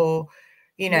volatile or,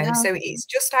 so it's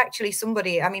just actually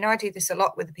somebody, I mean, I do this a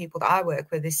lot with the people that I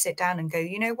work with, is sit down and go,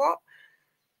 you know what?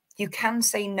 You can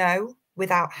say no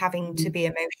without having to be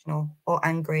emotional or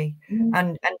angry,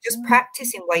 and just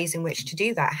practicing ways in which to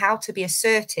do that, how to be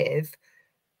assertive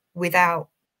without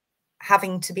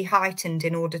having to be heightened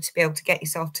in order to be able to get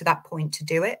yourself to that point to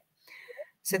do it.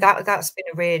 So that's been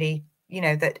a really,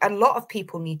 that a lot of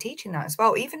people need teaching that as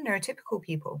well, even neurotypical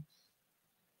people.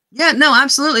 Yeah, no,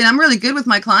 absolutely. And I'm really good with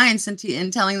my clients and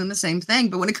telling them the same thing.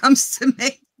 But when it comes to me,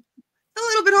 a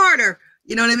little bit harder.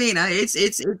 You know what I mean?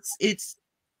 It's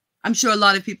I'm sure a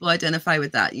lot of people identify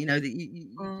with that,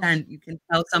 that you can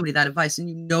tell somebody that advice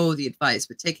and the advice,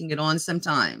 but taking it on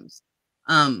sometimes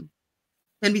can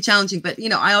be challenging. But,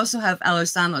 I also have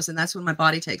Ehlers-Danlos, and that's when my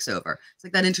body takes over. It's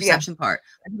like that interception part.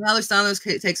 And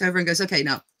Ehlers-Danlos takes over and goes, okay,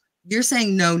 no, you're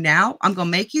saying no now. I'm going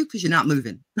to make you because you're not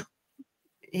moving.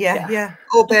 Yeah.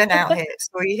 Or burnout hits,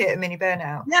 or you hit a mini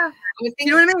burnout. Yeah.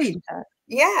 You know what I mean?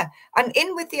 Yeah. And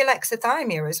in with the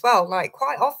alexithymia as well, like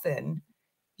quite often,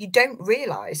 you don't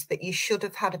realize that you should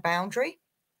have had a boundary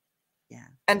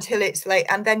until it's late.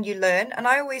 And then you learn. And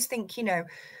I always think,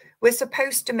 we're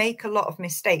supposed to make a lot of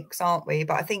mistakes, aren't we?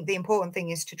 But I think the important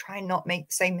thing is to try and not make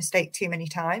the same mistake too many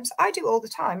times. I do all the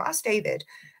time. Ask David.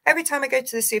 Every time I go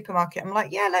to the supermarket, I'm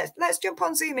like, yeah, let's jump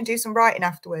on Zoom and do some writing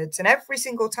afterwards. And every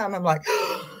single time I'm like,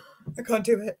 oh, I can't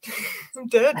do it. I'm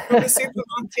dead from the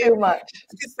supermarket. Too much.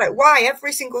 It's like, why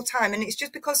every single time? And it's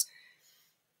just because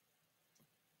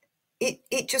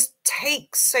it just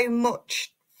takes so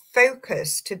much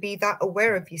focus to be that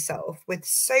aware of yourself with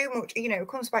so much, it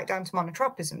comes back down to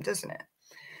monotropism, doesn't it?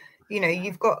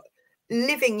 You've got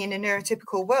living in a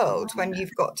neurotypical world when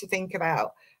you've got to think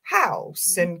about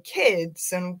house and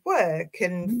kids and work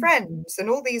and friends and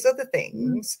all these other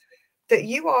things that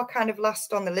you are kind of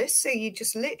last on the list. So you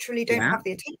just literally don't have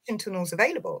the attention tunnels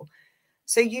available.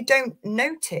 So you don't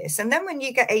notice. And then when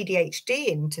you get ADHD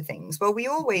into things, well,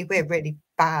 we're really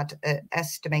bad at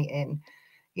estimating,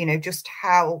 just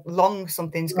how long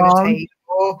something's going to take,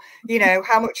 or,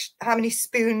 how many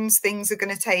spoons things are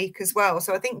going to take as well.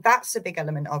 So I think that's a big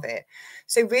element of it.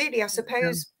 So really, I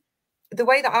suppose the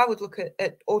way that I would look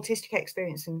at autistic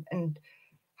experience and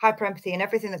hyper empathy and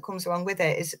everything that comes along with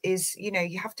it is,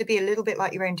 you have to be a little bit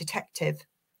like your own detective.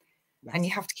 Yes. And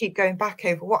you have to keep going back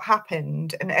over what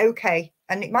happened. And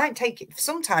and it might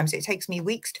sometimes it takes me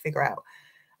weeks to figure out.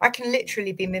 I can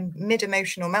literally be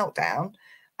mid-emotional meltdown,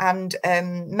 and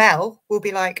Mel will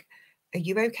be like, are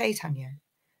you okay, Tanya?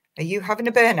 Are you having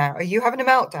a burnout? Are you having a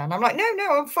meltdown? I'm like, no,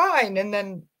 I'm fine. And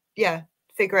then,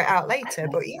 figure it out later.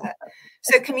 But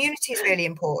so community is really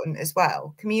important as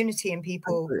well. Community and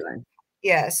people. Absolutely.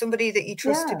 Yeah, somebody that you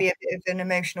trust to be a bit of an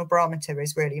emotional barometer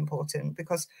is really important,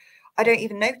 because I don't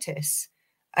even notice.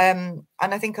 And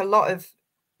I think a lot of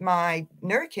my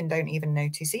neurokin don't even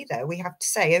notice either. We have to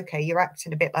say, okay, you're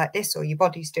acting a bit like this, or your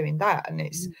body's doing that. And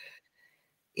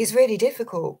it's really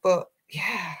difficult, but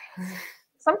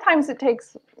sometimes it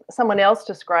takes someone else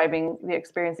describing the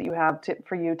experience that you have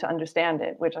for you to understand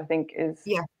it, which I think is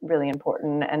really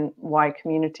important, and why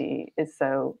community is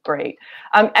so great.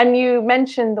 And you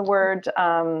mentioned the word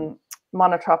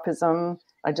monotropism.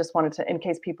 I just wanted to, in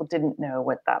case people didn't know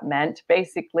what that meant,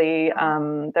 basically,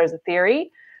 there's a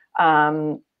theory,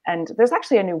 and there's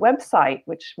actually a new website,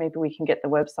 which maybe we can get the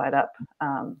website up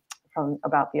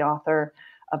about the author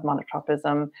of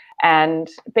monotropism. And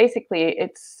basically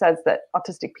it says that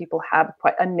autistic people have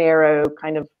quite a narrow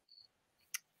kind of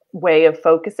way of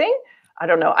focusing. I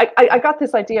don't know. I got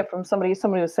this idea from somebody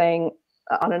was saying,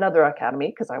 on another Aucademy,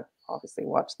 because I obviously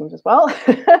watched them as well,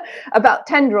 about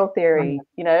tendril theory,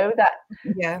 you know, that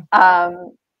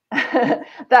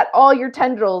that all your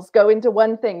tendrils go into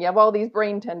one thing. You have all these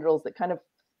brain tendrils that kind of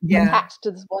attach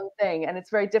to this one thing, and it's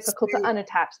very difficult to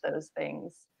unattach those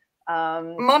things.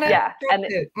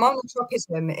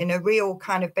 Monotropism, in a real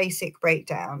kind of basic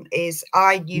breakdown, is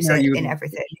I use it in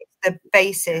everything. It's the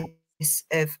basis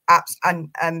of apps, and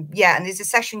and there's a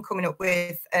session coming up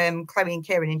with Chloe and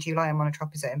Kieran in July on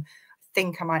monotropism. I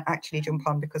think I might actually jump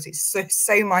on because it's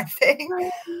so my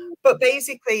thing. But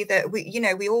basically, that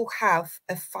we all have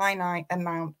a finite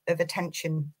amount of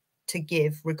attention to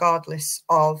give, regardless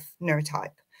of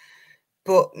neurotype.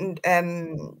 But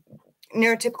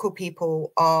neurotypical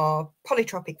people are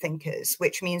polytropic thinkers,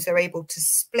 which means they're able to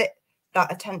split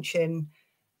that attention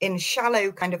in a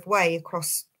shallow kind of way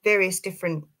across various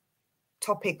different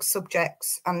topics,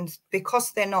 subjects, and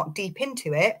because they're not deep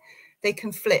into it, they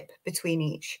can flip between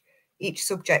each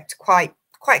subject quite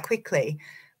quickly.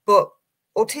 But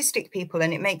autistic people,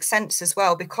 and it makes sense as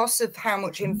well because of how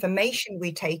much information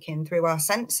we take in through our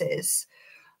senses,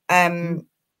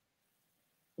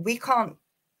 we can't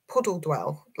puddle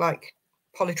dwell like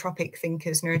polytropic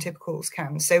thinkers, neurotypicals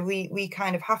can. So we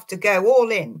kind of have to go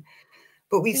all in,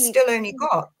 but we've still only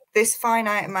got this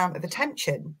finite amount of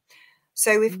attention.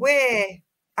 So if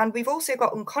and we've also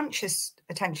got unconscious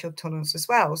attentional tunnels as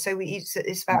well. So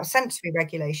it's about sensory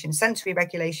regulation. Sensory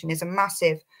regulation is a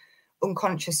massive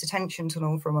unconscious attention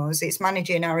tunnel from us. It's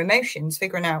managing our emotions,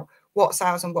 figuring out what's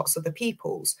ours and what's other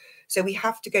people's. So we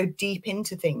have to go deep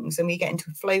into things, and we get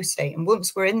into a flow state. And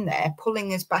once we're in there,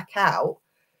 pulling us back out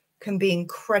can be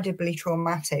incredibly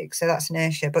traumatic. So that's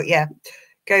inertia. But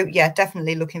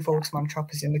definitely looking forward to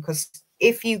monotropism, because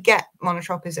if you get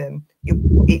monotropism,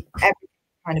 everything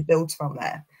kind of builds from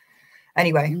there.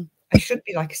 Anyway, I should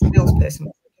be like a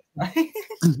salesperson.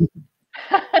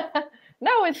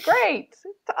 No, it's great.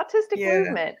 It's autistic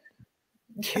movement.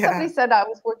 Somebody said I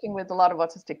was working with a lot of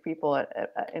autistic people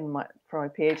for my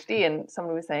PhD, and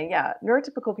somebody was saying,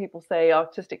 neurotypical people say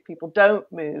autistic people don't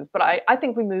move, but I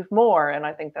think we move more, and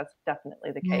I think that's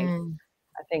definitely the case.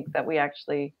 I think that we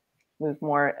actually move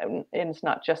more, and it's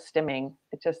not just stimming;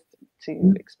 it's just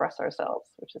to express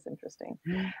ourselves, which is interesting.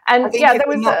 And there was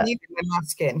we're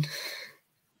masking.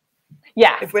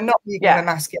 If we're not moving, we're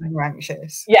masking, we're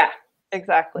anxious.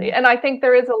 Exactly. And I think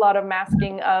there is a lot of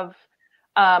masking of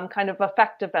kind of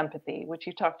affective empathy, which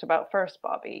you talked about first,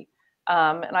 Bobbi.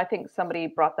 And I think somebody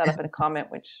brought that up in a comment,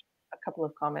 a couple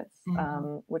of comments,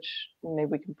 which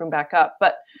maybe we can bring back up.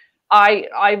 But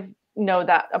I know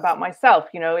that about myself.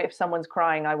 You know, if someone's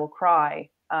crying, I will cry.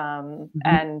 And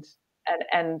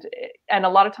a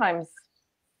lot of times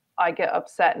I get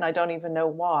upset and I don't even know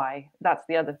why. That's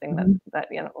the other thing that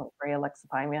very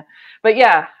alexithymia. But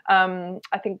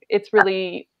I think it's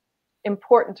really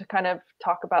important to kind of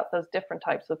talk about those different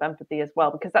types of empathy as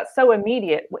well, because that's so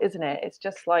immediate, isn't it? It's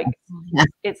just like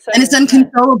it's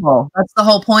uncontrollable. That's the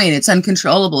whole point. It's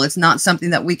uncontrollable. It's not something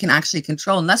that we can actually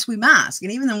control unless we mask.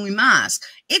 And even when we mask,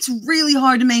 it's really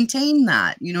hard to maintain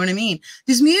that. You know what I mean?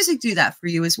 Does music do that for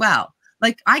you as well?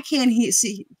 Like I can't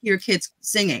hear kids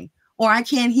singing. Or I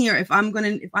can't hear I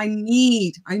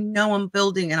know I'm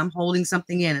building and I'm holding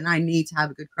something in and I need to have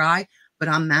a good cry, but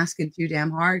I'm masking too damn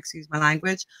hard, excuse my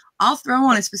language. I'll throw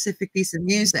on a specific piece of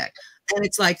music and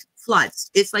it's like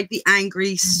floods. It's like the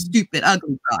angry, stupid,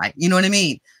 ugly cry. You know what I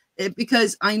mean?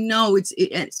 Because I know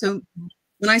so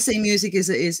when I say music is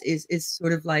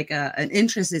sort of like an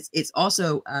interest, it's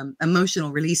also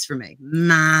emotional release for me,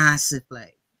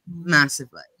 massively.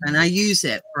 And I use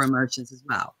it for emotions as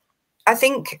well. I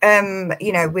think,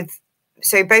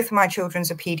 so both of my children's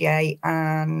are PDA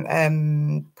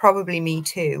and probably me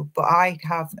too, but I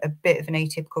have a bit of an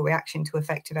atypical reaction to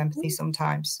affective empathy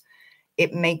sometimes.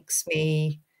 It makes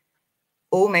me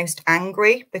almost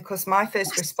angry because my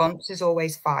first response is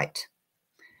always fight.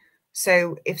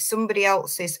 So if somebody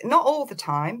else is, not all the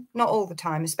time,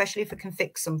 especially if I can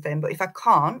fix something, but if I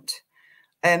can't,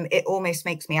 it almost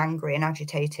makes me angry and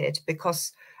agitated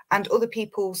and other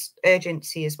people's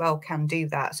urgency as well can do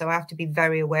that. So I have to be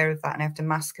very aware of that, and I have to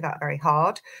mask that very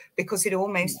hard because it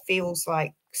almost feels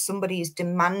like somebody is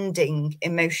demanding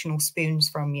emotional spoons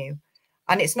from you,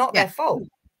 and it's not their fault.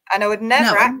 And I would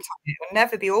never act on it, I would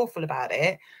never be awful about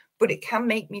it, but it can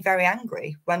make me very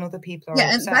angry when other people are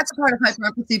upset. And that's part of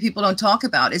hyperempathy people don't talk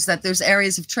about, is that there's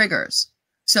areas of triggers.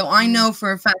 So I know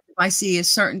for a fact if I see a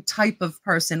certain type of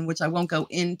person, which I won't go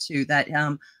into, that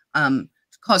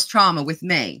caused trauma with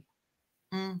me,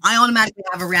 I automatically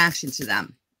have a reaction to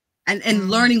them. And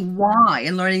learning why,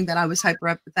 and learning that I was hyper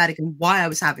empathetic and why I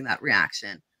was having that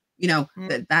reaction, You know,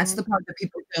 that's the part that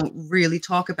people don't really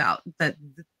talk about, that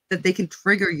they can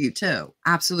trigger you too.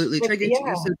 Absolutely trigger you.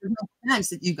 So there's no sense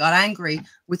that you got angry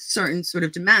with certain sort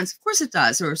of demands. Of course it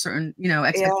does, or certain, you know,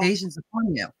 expectations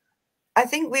upon you. I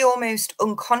think we almost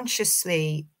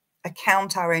unconsciously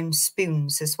account our own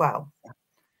spoons as well.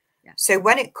 Yeah. So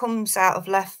when it comes out of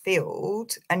left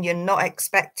field and you're not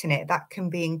expecting it, that can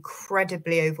be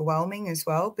incredibly overwhelming as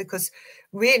well, because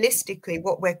realistically,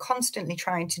 what we're constantly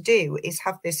trying to do is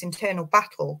have this internal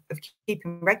battle of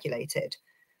keeping regulated.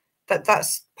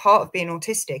 That's part of being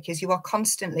autistic, is you are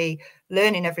constantly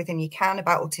learning everything you can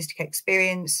about autistic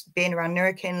experience, being around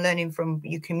neurokin, learning from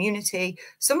your community.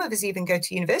 Some of us even go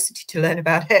to university to learn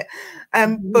about it.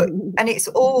 And it's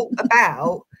all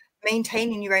about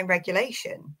maintaining your own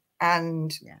regulation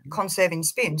and conserving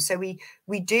spoons. So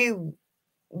we do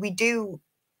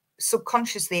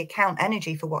subconsciously account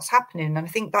energy for what's happening. And I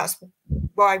think that's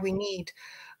why we need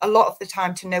a lot of the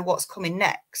time to know what's coming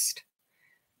next.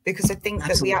 Because I think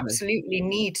that we absolutely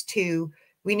need to,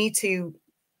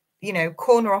 you know,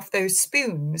 corner off those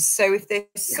spoons. So if there's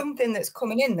something that's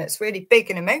coming in that's really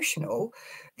big and emotional,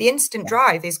 the instant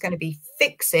drive is going to be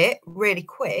fix it really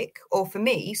quick. Or for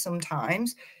me,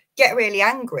 sometimes get really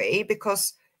angry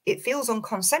because it feels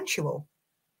unconsensual.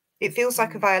 It feels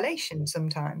like a violation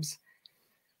sometimes.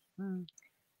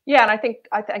 Yeah, and I think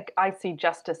I see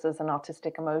justice as an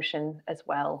autistic emotion as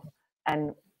well.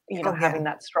 And you know, having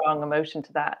that strong emotion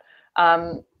to that.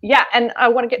 Yeah, and I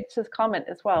want to get to this comment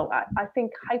as well. I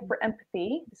think hyper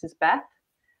empathy, this is Beth,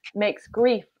 makes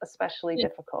grief especially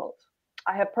difficult.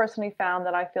 I have personally found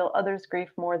that I feel others' grief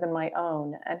more than my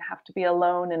own and have to be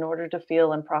alone in order to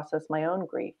feel and process my own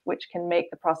grief, which can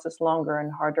make the process longer and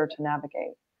harder to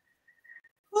navigate.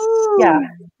 Ooh,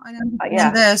 I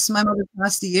understand this. My mother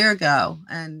passed a year ago,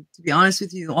 and to be honest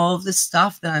with you, all of the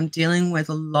stuff that I'm dealing with,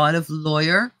 a lot of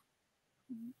lawyer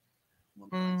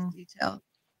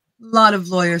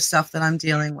stuff that I'm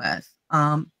dealing with,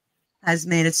 has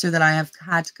made it so that I have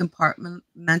had to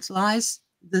compartmentalize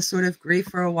this sort of grief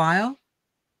for a while.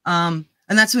 And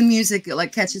that's when music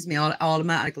like catches me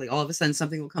automatically. All of a sudden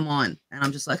something will come on and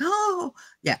I'm just like, oh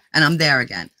yeah, and I'm there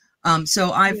again.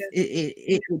 So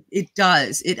it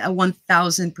does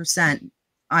 1000%.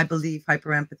 I believe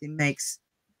hyperempathy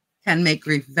can make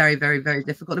grief very, very, very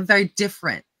difficult and very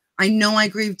different. I know I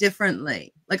grieve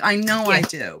differently. Like I know I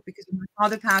do, because when my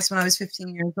father passed when I was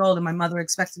 15 years old and my mother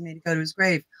expected me to go to his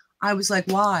grave, I was like,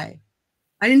 why?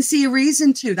 I didn't see a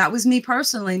reason to. That was me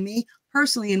personally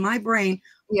in my brain.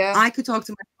 Yeah. I could talk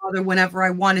to my father whenever I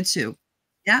wanted to.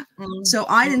 Yeah. So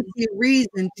I didn't see a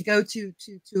reason to go to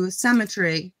a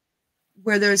cemetery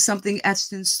where there's something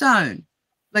etched in stone.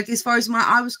 Like as far as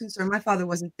I was concerned, my father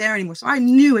wasn't there anymore. So I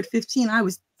knew at 15, I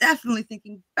was definitely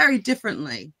thinking very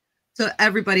differently to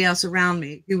everybody else around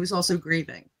me who was also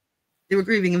grieving. They were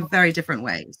grieving in very different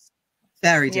ways.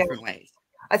 Very different ways.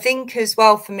 I think as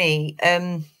well for me,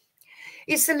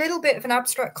 it's a little bit of an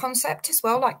abstract concept as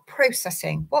well, like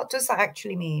processing. What does that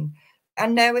actually mean? I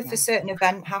know if a certain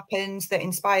event happens that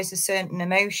inspires a certain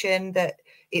emotion, that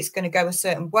it's going to go a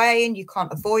certain way and you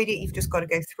can't avoid it. You've just got to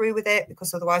go through with it,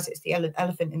 because otherwise it's the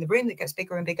elephant in the room that gets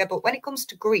bigger and bigger. But when it comes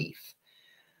to grief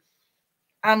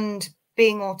and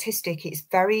being autistic, it's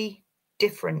very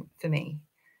different for me,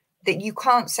 that you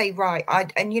can't say, right,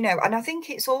 and I think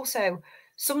it's also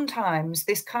sometimes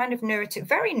this kind of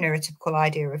very neurotypical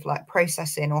idea of like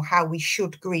processing, or how we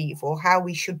should grieve, or how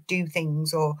we should do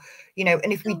things, or,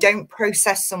 and if we don't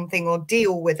process something or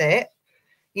deal with it,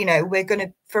 we're going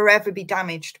to forever be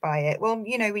damaged by it. Well,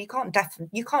 you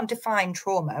can't define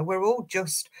trauma. We're all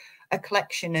just a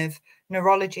collection of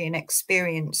neurology and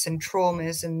experience and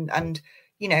traumas and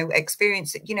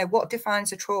experience. What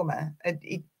defines a trauma?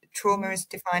 Trauma is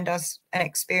defined as an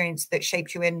experience that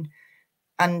shaped you in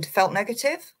and felt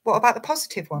negative. What about the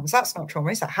positive ones? That's not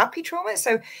trauma. Is that happy trauma?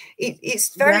 So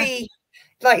it's very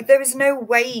like, there is no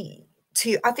way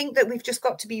to, I think that we've just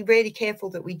got to be really careful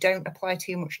that we don't apply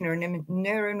too much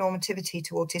neuronormativity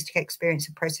to autistic experience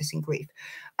of processing grief.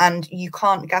 And you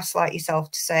can't gaslight yourself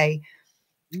to say,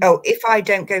 oh, if I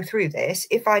don't go through this,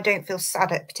 if I don't feel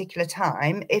sad at a particular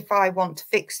time, if I want to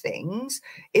fix things,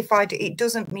 it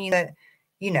doesn't mean that,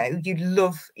 you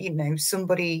love,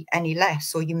 somebody any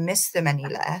less, or you miss them any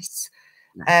less.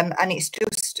 And it's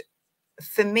just,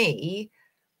 for me,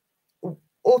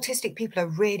 autistic people are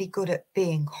really good at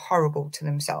being horrible to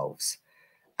themselves,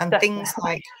 and things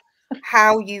like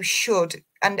how you should,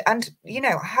 and I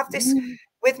have this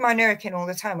with my neurokin all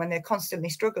the time when they're constantly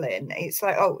struggling. It's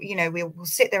like, oh, we'll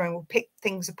sit there and we'll pick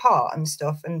things apart and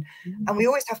stuff, and we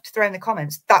always have to throw in the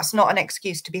comments, that's not an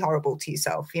excuse to be horrible to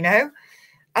yourself,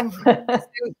 and so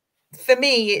for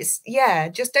me, it's, yeah,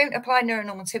 just don't apply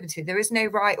neuronormativity. There is no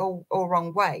right or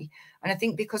wrong way. And I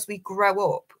think because we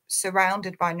grow up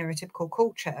surrounded by neurotypical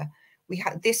culture, we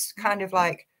have this kind of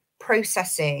like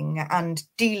processing and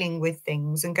dealing with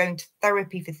things and going to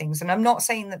therapy for things. And I'm not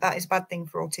saying that that is a bad thing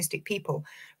for autistic people,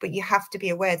 but you have to be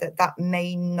aware that that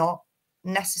may not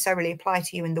necessarily apply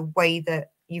to you in the way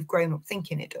that you've grown up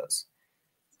thinking it does.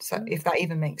 So if that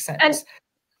even makes sense. And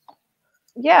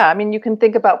yeah, I mean, you can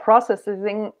think about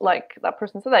processing, like that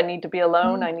person said, I need to be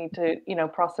alone. I need to, you know,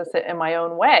 process it in my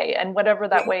own way, and whatever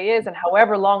that way is, and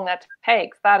however long that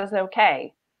takes, that is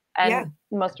okay. And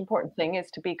the most important thing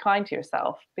is to be kind to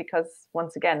yourself, because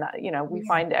once again, that, you know, we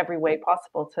find every way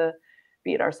possible to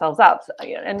beat ourselves up. So,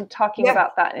 and talking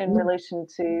about that in relation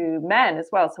to men as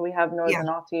well. So we have Northern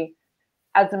Aussie.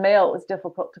 As a male, it was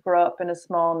difficult to grow up in a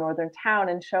small northern town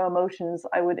and show emotions.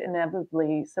 I would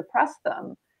inevitably suppress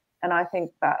them. And I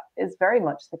think that is very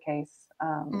much the case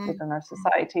within our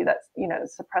society, that's, you know,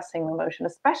 suppressing emotion,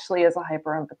 especially as a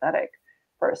hyper empathetic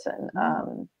person.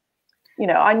 You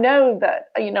know, I know that,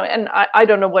 you know, and I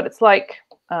don't know what it's like,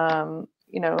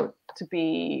 you know, to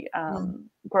be,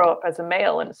 grow up as a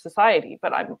male in a society,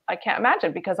 but I can't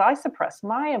imagine, because I suppress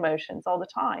my emotions all the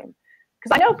time,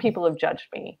 because I know people have judged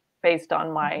me based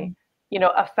on my, you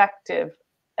know, affective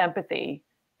empathy,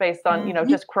 based on, you know,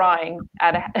 just crying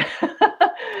at a,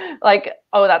 like,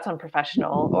 oh, that's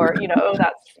unprofessional, or, you know, oh,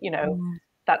 that's, you know,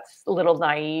 that's a little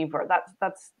naive, or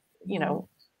that's, you know,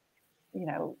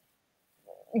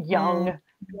 young.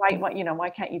 Why, you know, why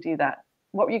can't you do that?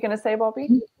 What were you going to say,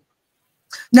 Bobbi?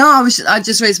 No, I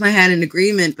just raised my hand in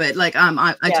agreement, but like,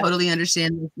 I totally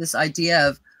understand this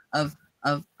idea of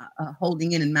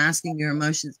holding in and masking your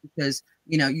emotions, because,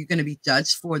 you know, you're going to be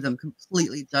judged for them,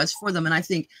 completely judged for them. And I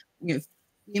think, you know,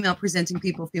 female presenting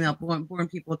people, female born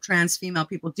people, trans female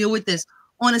people deal with this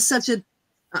on such a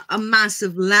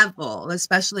massive level,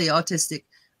 especially autistic,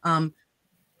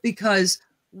 because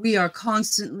we are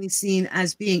constantly seen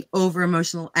as being over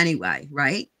emotional anyway,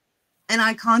 right? And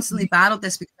I constantly battle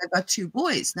this because I've got 2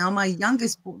 boys now. My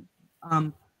youngest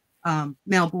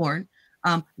male born,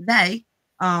 they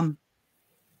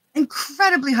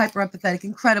incredibly hyper empathetic,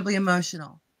 incredibly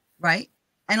emotional, right?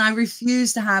 And I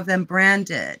refuse to have them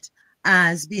branded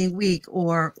as being weak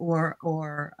or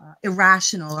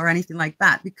irrational or anything like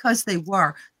that, because they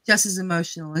were just as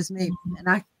emotional as me. And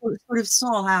I sort of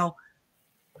saw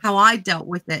how I dealt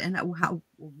with it, and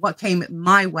what came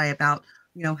my way about,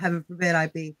 you know, heaven forbid I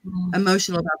be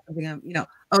emotional about something. You know,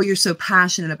 oh, you're so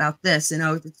passionate about this, and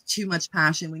oh, it's too much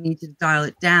passion, we need to dial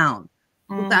it down.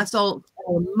 Well, that's all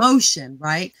emotion,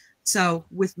 right? So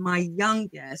with my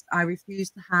youngest, I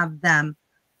refuse to have them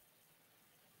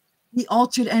be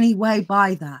altered anyway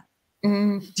by that. Do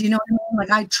you know what I mean?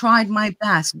 Like, I tried my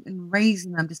best in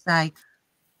raising them to say,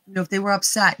 you know, if they were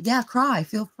upset, yeah, cry,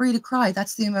 feel free to cry.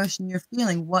 That's the emotion you're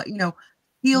feeling. What, you know,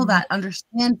 feel that,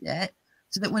 understand it,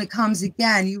 so that when it comes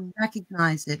again, you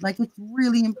recognize it. Like, it's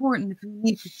really important. If you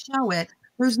need to show it,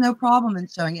 there's no problem in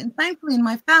showing it. And thankfully in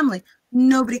my family,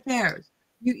 nobody cares.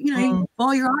 You know, you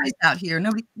bawl your eyes out here.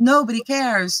 Nobody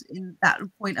cares in that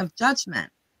point of judgment.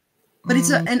 But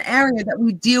it's an area that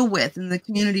we deal with and the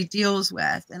community deals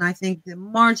with. And I think the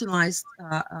marginalized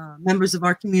members of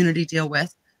our community deal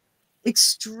with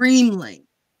extremely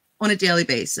on a daily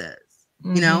basis,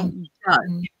 you know,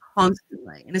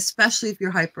 constantly. And especially if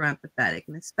you're hyper empathetic,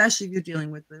 and especially if you're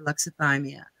dealing with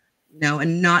alexithymia, you know,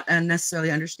 and not necessarily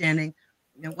understanding,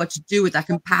 you know, what to do with that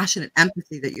compassionate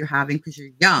empathy that you're having because you're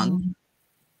young.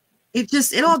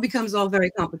 It all becomes all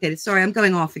very complicated. Sorry, I'm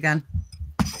going off again.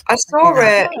 I saw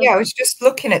it. Yeah, I was just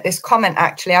looking at this comment,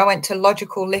 actually. I went to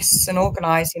logical lists and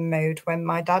organizing mode when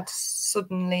my dad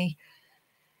suddenly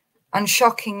and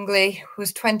shockingly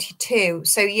was 22.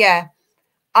 So yeah,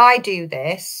 I do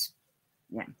this.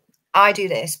 Yeah, I do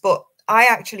this, but I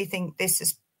actually think this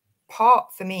is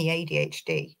part, for me,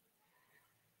 ADHD.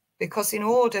 Because in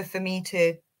order for me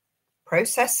to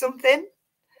process something,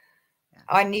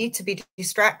 I need to be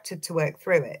distracted to work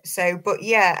through it. So, but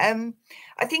yeah,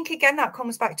 I think again that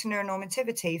comes back to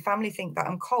neuronormativity. Family think that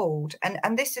I'm cold,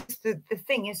 and this is the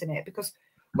thing, isn't it? Because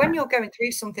when you're going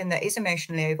through something that is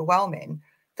emotionally overwhelming,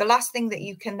 the last thing that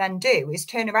you can then do is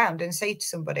turn around and say to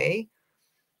somebody,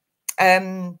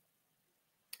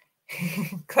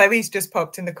 Chloe's just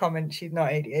popped in the comment, she's not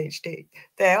ADHD.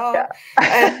 They are.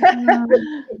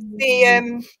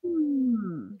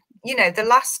 You know, the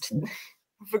last,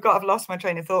 I forgot, I've lost my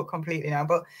train of thought completely now,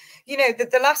 but you know,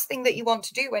 the last thing that you want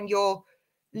to do when you're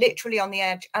literally on the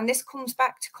edge, and this comes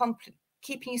back to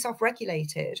keeping yourself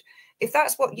regulated. If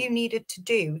that's what you needed to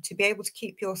do to be able to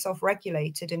keep yourself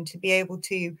regulated and to be able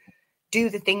to do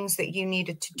the things that you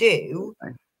needed to do,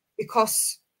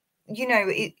 because, you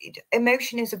know,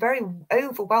 emotion is a very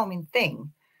overwhelming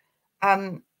thing.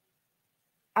 And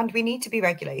we need to be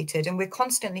regulated, and we're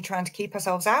constantly trying to keep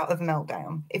ourselves out of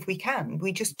meltdown if we can.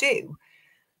 We just do.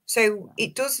 So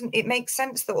it makes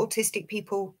sense that autistic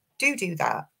people do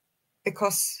that,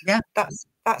 because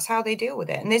that's how they deal with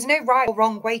it. And there's no right or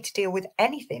wrong way to deal with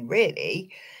anything,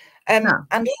 really. And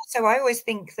also, I always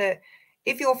think that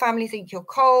if your family think you're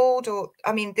cold, or,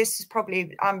 I mean, this is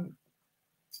probably, I'm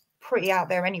pretty out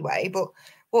there anyway, but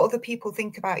what other people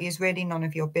think about you is really none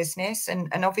of your business. And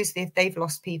obviously, if they've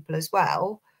lost people as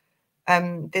well,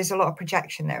 there's a lot of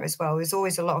projection there as well. There's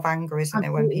always a lot of anger, isn't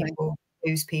there, when people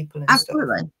lose people and stuff.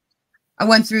 I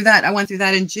went through that. I went through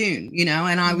that in June, you know,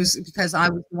 and I was, because I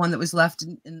was the one that was left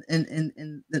in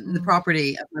the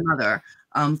property of my mother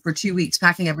for 2 weeks,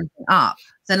 packing everything up.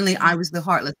 Suddenly I was the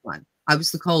heartless one. I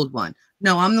was the cold one.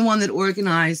 No, I'm the one that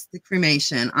organized the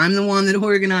cremation. I'm the one that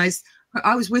organized her.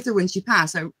 I was with her when she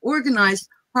passed. I organized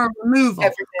her removal.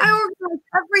 I organized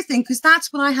everything because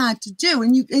that's what I had to do.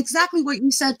 And exactly what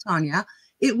you said, Tanya.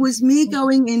 It was me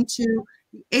going into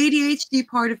the ADHD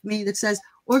part of me that says,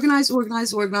 organize,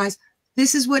 organize, organize.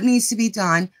 This is what needs to be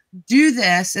done. Do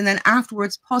this, and then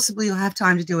afterwards, possibly you'll have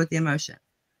time to deal with the emotion.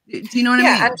 Do you know what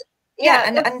I mean?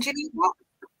 And you know what?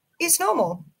 It's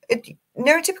normal.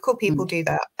 Neurotypical people do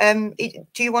that.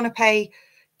 Do you want to pay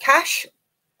cash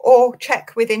or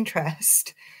check with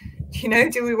interest? You know,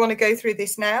 do we want to go through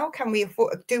this now? Can we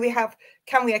afford?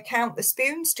 Can we account the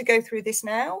spoons to go through this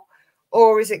now,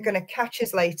 or is it going to catch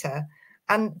us later?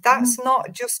 And that's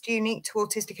not just unique to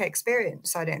autistic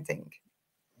experience, I don't think.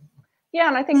 Yeah,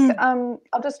 and I think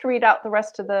I'll just read out the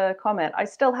rest of the comment. I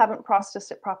still haven't processed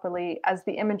it properly, as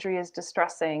the imagery is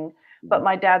distressing, but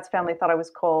my dad's family thought I was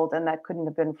cold, and that couldn't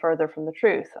have been further from the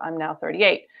truth. I'm now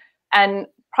 38. And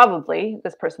probably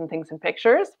this person thinks in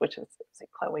pictures, which is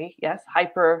Chloe, yes,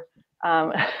 hyper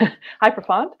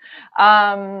font.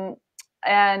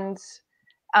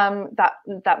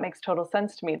 That makes total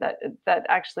sense to me, that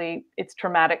actually it's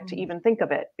traumatic to even think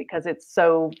of it, because it's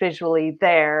so visually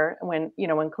there. When, you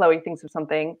know, when Chloe thinks of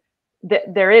something,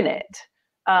 they're in it.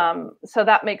 So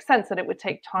that makes sense that it would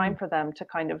take time for them to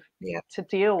kind of to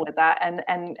deal with that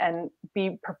and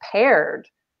be prepared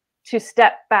to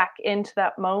step back into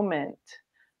that moment,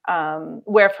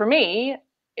 where for me,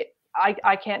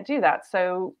 I can't do that.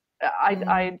 So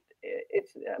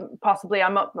it's possibly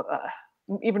I'm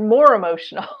even more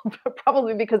emotional,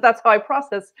 probably because that's how I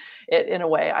process it. In a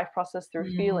way, I process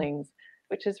through feelings,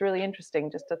 which is really interesting,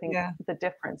 just to think the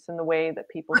difference in the way that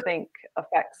people think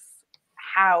affects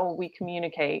how we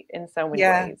communicate in so many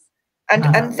ways. And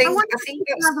I think we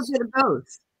can have a bit of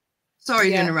both.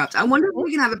 Sorry to interrupt. I wonder if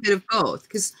we can have a bit of both,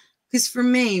 because for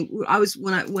me, when I was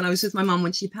with my mom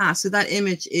when she passed, so that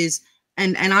image is,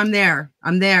 and I'm there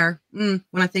when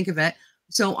I think of it.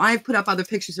 So I've put up other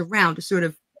pictures around to sort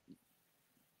of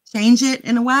change it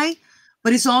in a way,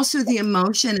 but it's also the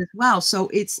emotion as well. So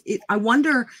I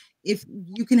wonder if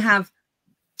you can have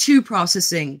two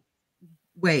processing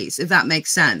ways, if that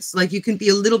makes sense. Like, you can be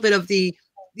a little bit of the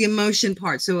emotion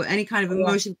part. So any kind of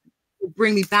emotion will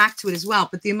bring me back to it as well.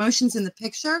 But the emotions in the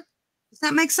picture, does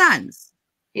that make sense?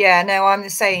 Yeah, no, I'm the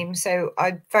same. So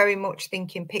I very much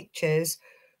think in pictures,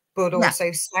 but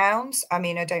also sounds. I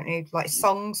mean, I don't know, like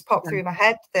songs pop through my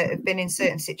head that have been in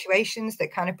certain situations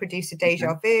that kind of produce a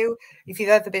deja vu. If you've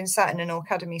ever been sat in an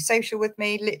Aucademy social with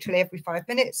me, literally every 5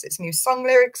 minutes, it's new song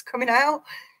lyrics coming out,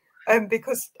 and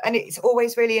it's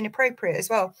always really inappropriate as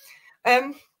well.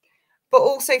 But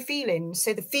also feelings.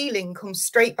 So the feeling comes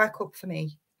straight back up for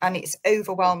me, and it's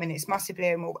overwhelming. It's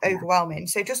massively overwhelming.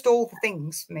 So just all the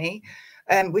things for me,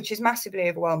 which is massively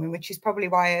overwhelming, which is probably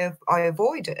why I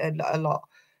avoid it a lot,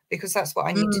 because that's what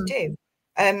I need to do.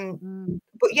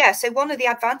 But yeah, so one of the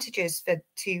advantages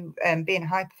to being a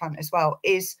hyperfan as well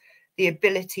is the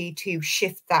ability to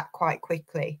shift that quite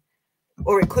quickly.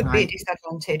 Or it could be a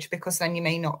disadvantage, because then you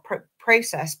may not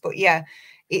process. But yeah,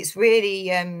 it's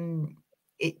really,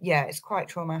 it's quite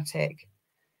traumatic.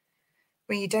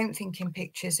 When you don't think in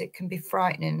pictures, it can be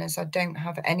frightening, as I don't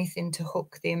have anything to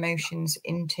hook the emotions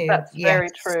into. That's very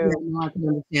true.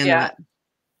 Yeah.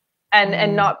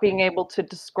 And not being able to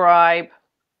describe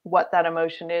what that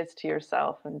emotion is to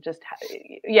yourself, and just,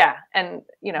 and,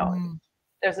 you know,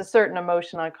 there's a certain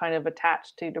emotion I kind of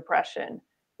attach to depression,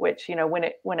 which, you know, when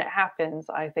it happens,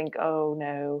 I think, oh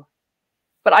no,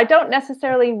 but I don't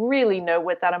necessarily really know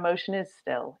what that emotion is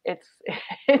still.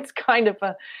 It's kind of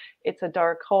a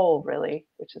dark hole, really,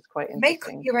 which is quite interesting. Make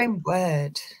up your own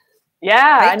word.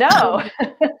 Yeah, I know.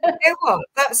 You know what?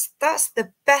 That's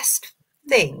the best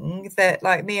thing that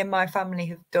like me and my family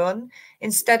have done,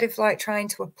 instead of like trying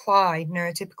to apply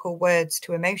neurotypical words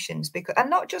to emotions, because, and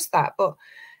not just that, but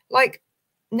like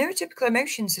neurotypical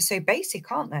emotions are so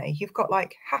basic, aren't they? You've got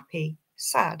like happy,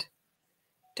 sad,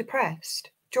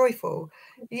 depressed, joyful.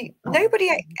 Nobody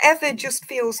ever just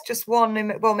feels just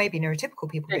one, well, maybe neurotypical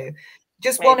people do,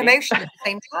 just one emotion at the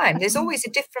same time. There's always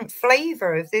a different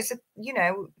flavor of this, you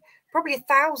know, probably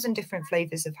 1,000 different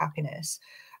flavors of happiness.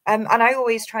 And I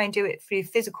always try and do it through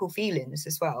physical feelings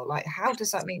as well. Like, how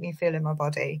does that make me feel in my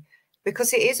body?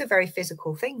 Because it is a very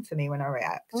physical thing for me when I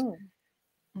react.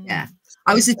 Yeah.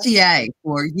 I was a TA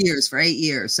for years, for 8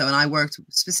 years. So, and I worked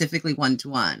specifically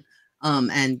one-to-one.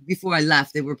 And before I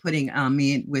left, they were putting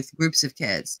me in with groups of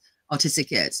kids, autistic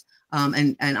kids.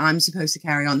 And I'm supposed to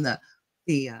carry on the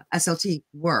SLT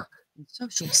work,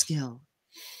 social skill.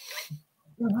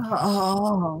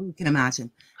 Oh, you can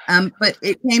imagine. But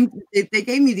they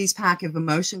gave me these pack of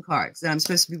emotion cards that I'm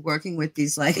supposed to be working with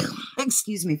these, like,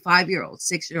 excuse me, 5-year-olds,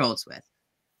 6-year-olds with.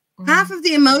 Half of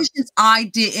the emotions I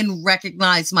didn't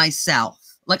recognize myself.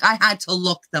 Like, I had to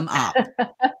look them up.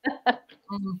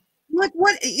 Like,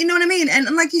 what, you know what I mean?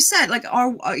 And like you said, like,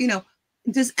 you know,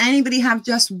 does anybody have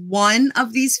just one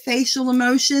of these facial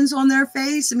emotions on their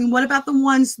face? I mean, what about the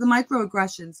ones, the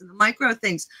microaggressions and the micro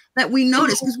things that we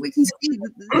notice? Because we can see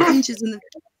the changes in the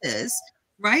faces,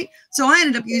 right? So I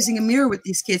ended up using a mirror with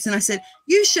these kids, and I said,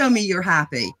 you show me you're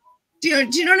happy. Do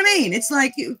you know what I mean? It's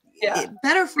like, it's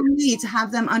better for me to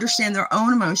have them understand their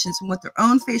own emotions and what their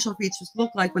own facial features look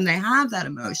like when they have that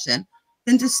emotion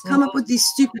than just come up with these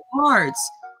stupid cards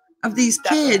of these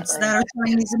kids that are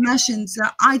showing these emotions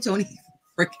that I don't even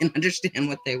freaking understand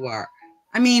what they were.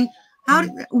 I mean,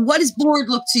 what does bored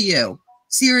look to you?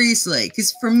 Seriously,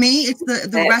 because for me, it's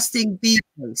the resting bee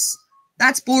face.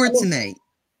 That's bored to me.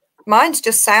 Mine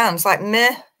just sounds like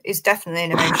meh is definitely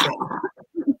an emotion.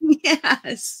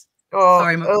 Yes. Or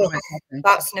sorry,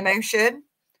 that's an emotion.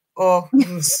 Or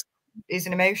is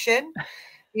an emotion.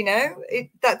 You know,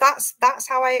 that's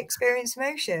how I experience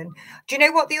emotion. Do you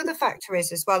know what the other factor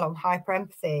is as well on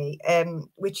hyperempathy,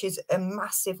 which is a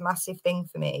massive, massive thing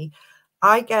for me?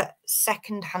 I get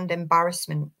secondhand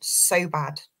embarrassment so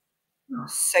bad.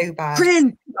 So bad.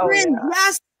 Cringe,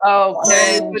 yes. Oh,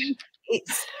 cringe.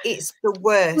 It's the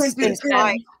worst. It's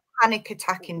like panic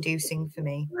attack inducing for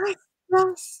me.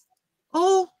 Yes.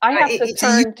 Oh, I have to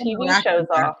turn TV shows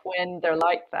off when they're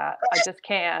like that. I just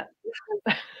can't.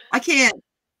 I can't.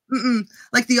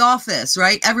 Like The Office,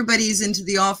 right? Everybody's into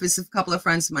The Office. A couple of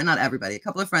friends of mine, not everybody, a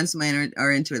couple of friends of mine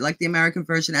are into it, like the American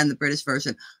version and the British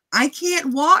version. I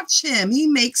can't watch him. He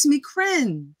makes me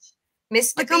cringe.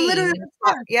 Mr. Like,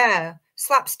 Bean,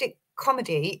 slapstick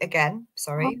comedy again,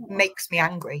 makes me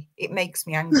angry. It makes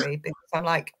me angry because I'm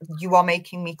like, you are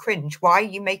making me cringe. Why are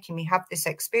you making me have this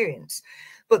experience?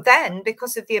 But then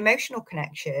because of the emotional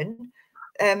connection,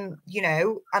 you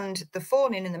know, and the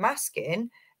fawning and the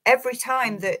masking, every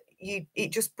time that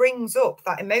it just brings up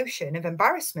that emotion of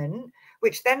embarrassment,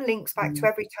 which then links back to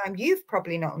every time you've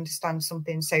probably not understand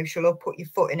something social or put your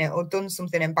foot in it or done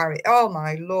something embarrassing. Oh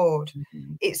my Lord,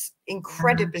 it's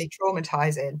incredibly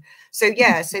traumatizing. So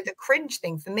yeah, so the cringe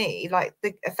thing for me, like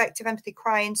the effective empathy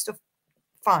crying stuff,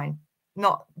 fine,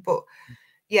 not, but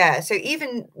yeah, so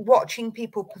even watching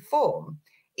people perform,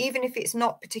 even if it's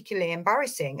not particularly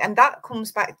embarrassing, and that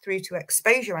comes back through to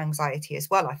exposure anxiety as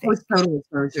well, I think. It's total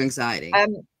exposure anxiety.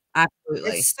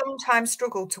 Absolutely. I sometimes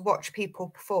struggle to watch people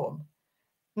perform,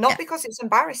 not because it's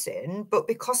embarrassing, but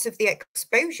because of the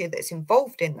exposure that's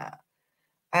involved in that.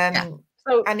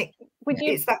 So, and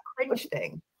it's that cringe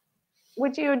thing.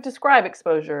 Would you describe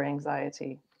exposure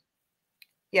anxiety?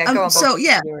 Yeah, go on. So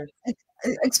yeah,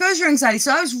 exposure anxiety.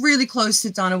 So I was really close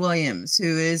to Donna Williams,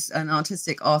 who is an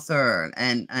autistic author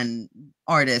and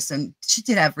artist, and she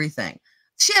did everything.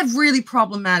 She had really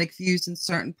problematic views in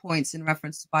certain points in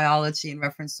reference to biology, in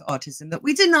reference to autism, that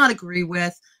we did not agree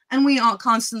with, and we all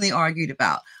constantly argued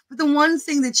about. But the one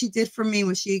thing that she did for me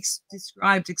was she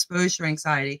described exposure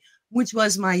anxiety, which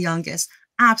was my youngest,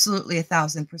 absolutely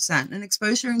 1,000%. And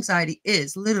exposure anxiety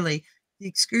is literally the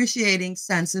excruciating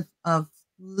sense of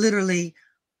literally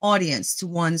audience to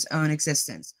one's own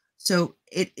existence. So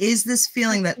it is this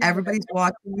feeling that everybody's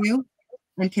watching you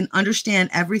and can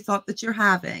understand every thought that you're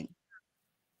having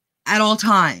at all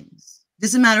times.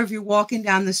 Doesn't matter if you're walking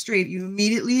down the street, you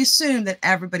immediately assume that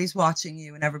everybody's watching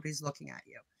you and everybody's looking at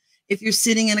you. If you're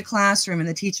sitting in a classroom and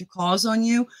the teacher calls on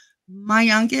you, my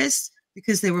youngest,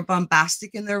 because they were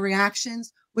bombastic in their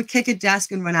reactions, would kick a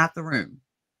desk and run out the room.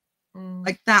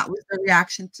 Like, that was the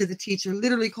reaction to the teacher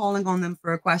literally calling on them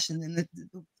for a question. And the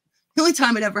only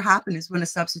time it ever happened is when a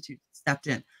substitute stepped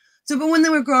in. So, but when they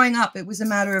were growing up, it was a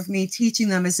matter of me teaching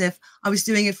them as if I was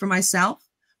doing it for myself,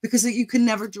 because you could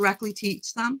never directly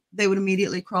teach them. They would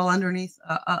immediately crawl underneath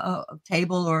a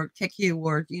table or kick you,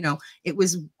 or, you know, it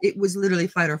was literally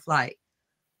fight or flight.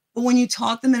 But when you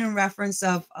taught them in reference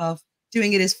of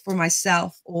doing it as for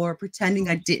myself, or pretending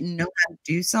I didn't know how to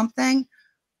do something,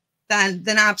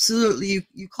 then absolutely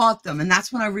you caught them. And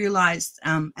that's when I realized,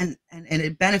 and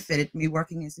it benefited me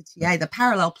working as a TA, the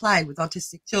parallel play with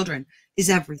autistic children is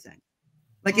everything.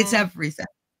 Like, it's everything.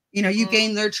 You know, you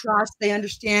gain their trust, they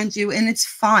understand you, and it's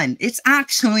fun. It's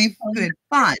actually good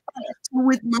fun. So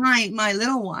with my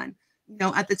little one, you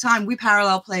know, at the time, we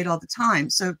parallel played all the time.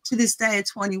 So to this day at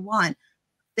 21,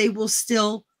 they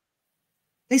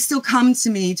still come to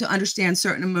me to understand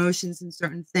certain emotions and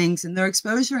certain things, and their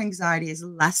exposure anxiety is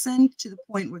lessened to the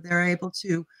point where they're able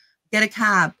to get a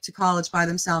cab to college by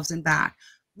themselves and back,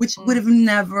 which would have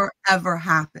never, ever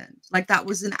happened. Like, that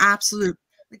was an absolute,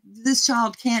 like, this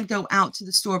child can't go out to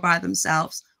the store by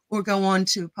themselves or go on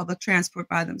to public transport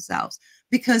by themselves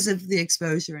because of the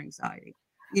exposure anxiety.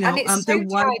 You know, and it's so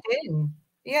tied in.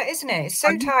 Yeah, isn't it? It's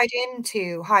so tied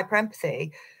into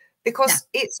hyperempathy, because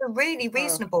it's a really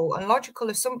reasonable and logical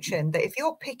assumption that if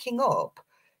you're picking up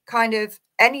kind of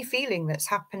any feeling that's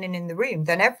happening in the room,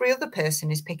 then every other person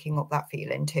is picking up that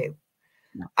feeling too.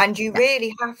 And you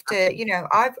really have to, you know,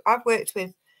 I've worked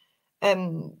with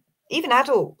even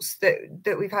adults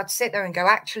that we've had to sit there and go,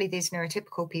 actually, these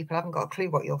neurotypical people haven't got a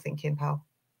clue what you're thinking, pal.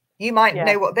 You might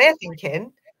know what they're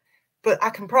thinking, but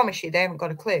I can promise you they haven't got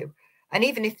a clue. And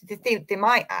even if they think they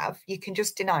might have, you can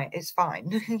just deny it. It's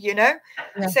fine, you know?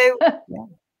 Yeah. So,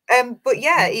 but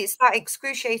yeah, it's that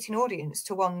excruciating audience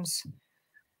to one's...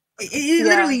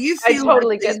 literally, you feel I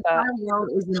totally like get that. The world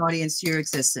is an audience to your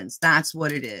existence. That's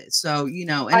what it is. So, you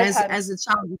know, and as a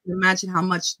child, you can imagine how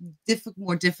much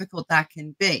more difficult that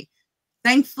can be.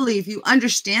 Thankfully, if you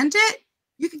understand it,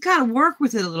 you can kind of work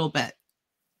with it a little bit.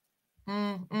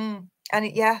 And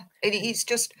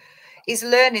it's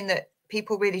learning that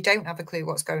people really don't have a clue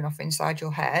what's going off inside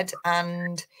your head,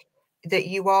 and that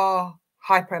you are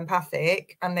hyper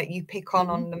empathic, and that you pick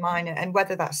on the minor, and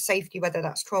whether that's safety, whether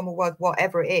that's trauma,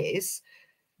 whatever it is,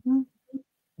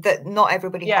 that not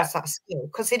everybody has that skill,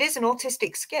 because it is an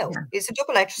autistic skill. It's a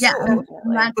double-edged sword,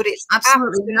 but it's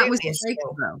absolutely that was the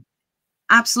breakthrough.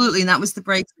 Absolutely, and that was the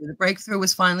breakthrough. The breakthrough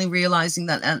was finally realizing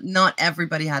that not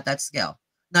everybody had that skill.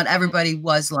 Not everybody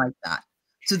was like that.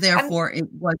 So therefore, it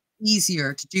was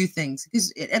easier to do things,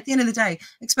 because at the end of the day,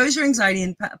 exposure anxiety,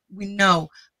 and we know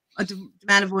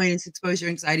demand avoidance exposure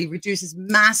anxiety reduces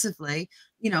massively,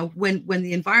 you know, when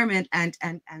the environment and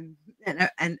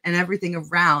everything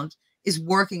around is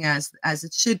working as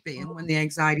it should be, and when the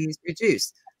anxiety is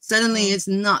reduced, suddenly it's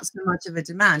not so much of a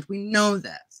demand. We know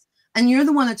this. And you're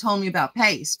the one that told me about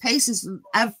PACE. PACE is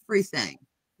everything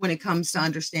when it comes to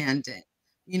understanding,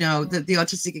 you know, the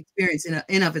autistic experience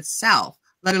in of itself,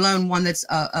 let alone one that's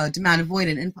demand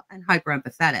avoidant and hyper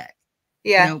empathetic.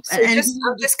 Yeah. You know, so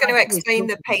I'm just going to explain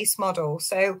the PACE model.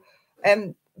 So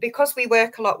because we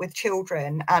work a lot with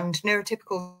children, and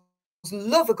neurotypicals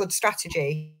love a good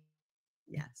strategy.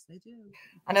 Yes, they do.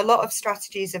 And a lot of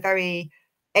strategies are very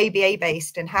ABA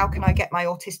based, and how can I get my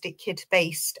autistic kid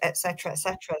based, etc.,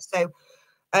 etc. So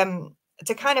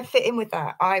to kind of fit in with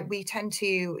that, we tend to,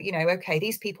 you know, okay,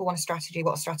 these people want a strategy.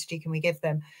 What strategy can we give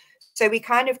them? So we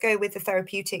kind of go with the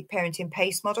therapeutic parenting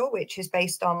PACE model, which is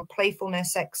based on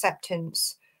playfulness,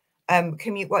 acceptance,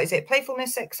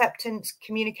 playfulness, acceptance,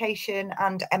 communication,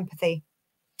 and empathy.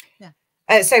 Yeah.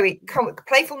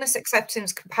 Playfulness,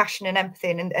 acceptance, compassion, and empathy,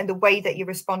 and the way that you're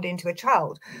responding to a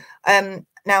child.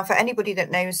 Now, for anybody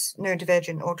that knows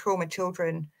neurodivergent or trauma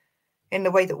children in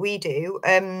the way that we do,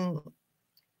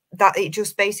 that it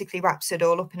just basically wraps it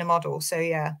all up in a model. So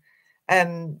yeah,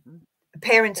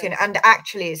 parenting, and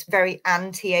actually it's very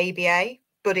anti-ABA,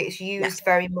 but it's used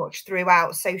very much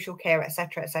throughout social care,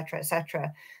 etc., etc.,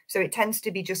 etc. So it tends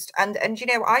to be just, and you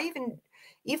know,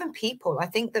 even people, I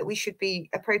think that we should be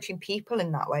approaching people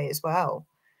in that way as well.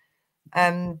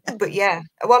 But yeah,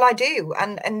 well, I do,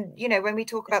 and you know, when we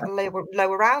talk about the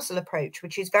low arousal approach,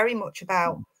 which is very much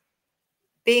about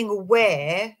being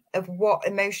aware of what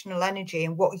emotional energy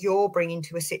and what you're bringing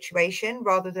to a situation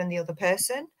rather than the other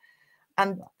person.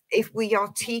 And if we are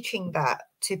teaching that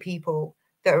to people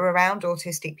that are around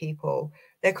autistic people,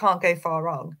 they can't go far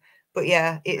wrong. But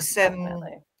yeah, it's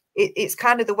it's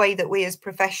kind of the way that we as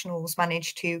professionals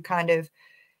manage to kind of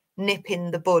nip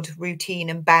in the bud routine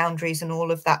and boundaries and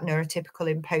all of that neurotypical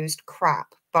imposed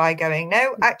crap by going,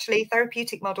 no, actually,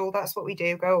 therapeutic model, that's what we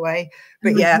do, go away.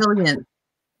 But yeah,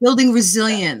 building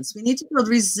resilience. We need to build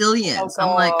resilience.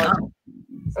 I'm like,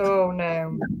 oh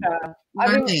no.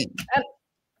 I mean,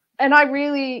 And I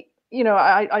really, you know,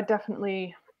 I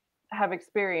definitely have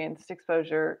experienced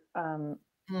exposure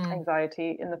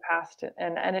anxiety in the past,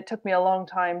 and it took me a long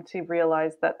time to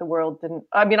realize that the world didn't.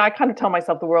 I mean, I kind of tell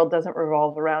myself the world doesn't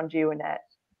revolve around you, Annette.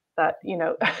 That, you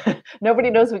know, nobody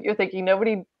knows what you're thinking.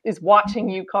 Nobody is watching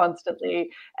you constantly,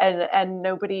 and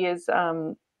nobody is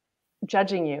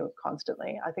judging you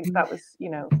constantly. I think that was,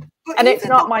 you know, But and it's even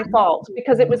not that, my fault,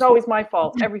 because it was always my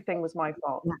fault. Everything was my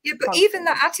fault. yeah, but even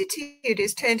that attitude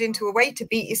is turned into a way to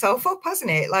beat yourself up,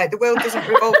 hasn't it? Like, the world doesn't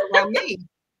revolve around me,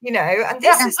 you know. And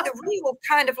this is the real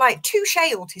kind of like touche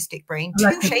autistic brain,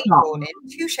 touche warning,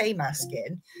 touche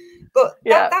masking. But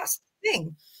that's the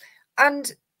thing.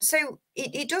 And so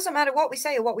it doesn't matter what we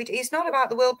say or what we do. It's not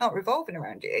about the world not revolving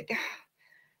around you.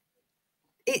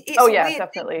 It's oh a yeah, weird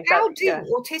definitely. thing. How do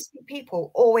autistic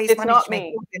people always manage to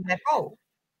make it in their fault?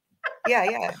 Yeah.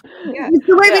 It's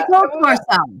the way we talk to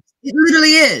ourselves. It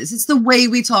literally is. It's the way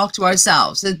we talk to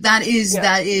ourselves. That is,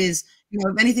 you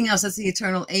know, if anything else, that's the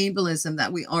eternal ableism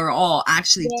that we are all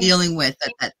actually dealing with.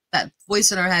 That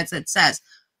voice in our heads that says,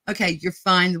 okay, you're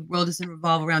fine. The world doesn't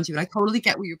revolve around you. And I totally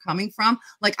get where you're coming from.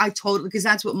 Like, because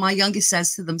that's what my youngest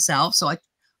says to themselves. So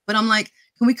but I'm like,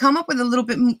 can we come up with a little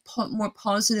bit more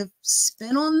positive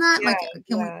spin on that? Yeah, like,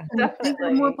 can we think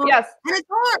of more positive? Yes. And it's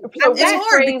hard. So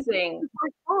it's rephrasing.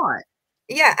 hard.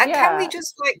 Yeah, and can we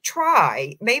just like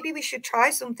try? Maybe we should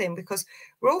try something, because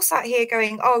we're all sat here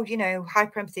going, oh, you know,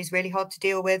 hyperempathy is really hard to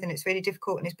deal with and it's really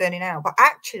difficult and it's burning out. But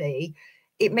actually,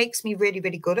 it makes me really,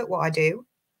 really good at what I do.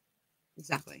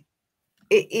 Exactly.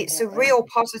 It's a real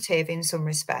positive in some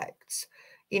respects.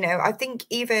 You know, I think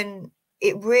even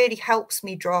it really helps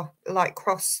me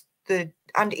cross the,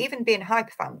 and even being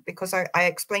hyper fan, because I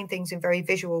explain things in very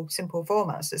visual, simple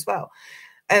formats as well.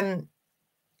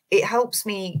 It helps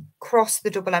me cross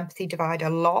the double empathy divide a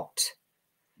lot.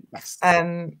 Yes.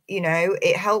 You know,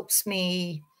 it helps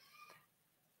me,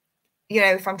 you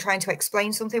know, if I'm trying to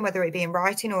explain something, whether it be in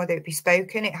writing or whether it be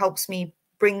spoken, it helps me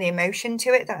bring the emotion to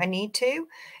it that I need to.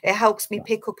 It helps me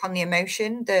pick up on the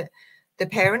emotion that the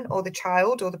parent or the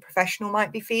child or the professional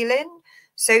might be feeling.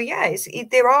 So yeah,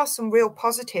 there are some real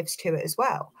positives to it as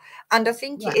well. And I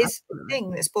think it is a thing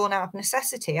that's born out of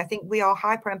necessity. I think we are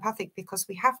hyper empathic because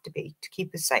we have to be, to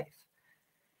keep us safe.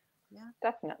 Yeah,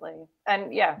 definitely.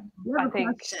 And I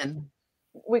think question.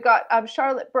 We got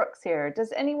Charlotte Brooks here.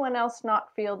 Does anyone else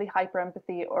not feel the hyper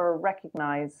empathy or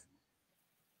recognize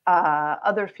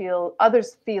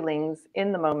others' feelings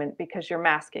in the moment because you're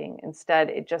masking? Instead,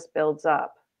 it just builds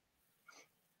up.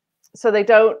 So they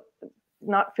don't,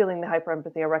 not feeling the hyper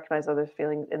empathy or recognize others'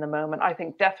 feelings in the moment. I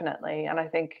think definitely. And I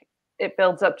think it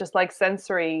builds up just like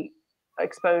sensory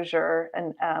exposure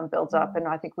and builds up. And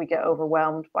I think we get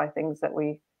overwhelmed by things that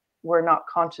we're not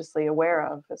consciously aware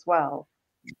of as well.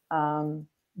 And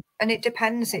it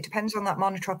depends on that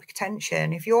monotropic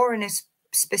attention. If you're in a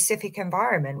specific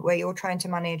environment where you're trying to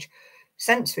manage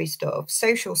sensory stuff,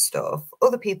 social stuff,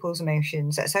 other people's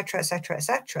emotions, etc., etc.,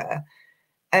 etc.,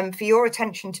 and for your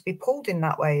attention to be pulled in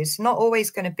that way is not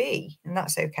always going to be, and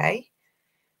that's okay.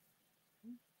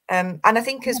 And I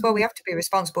think as well, we have to be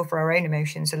responsible for our own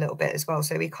emotions a little bit as well.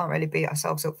 So we can't really beat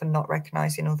ourselves up for not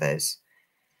recognizing others.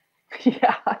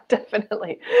 Yeah,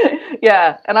 definitely.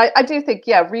 Yeah. And I do think,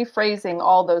 rephrasing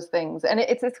all those things. And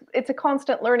it's a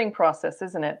constant learning process,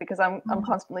 isn't it? Because I'm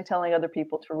constantly telling other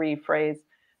people to rephrase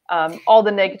all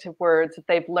the negative words that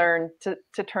they've learned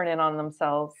to turn in on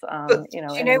themselves, you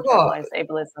know what?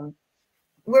 Ableism.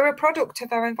 We're a product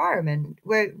of our environment.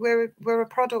 We're a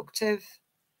product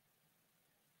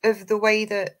of the way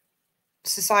that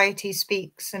society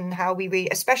speaks and how we read,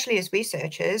 especially as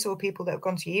researchers or people that have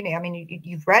gone to uni. I mean,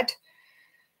 you've read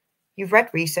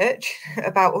research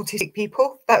about autistic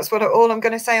people. That's all I'm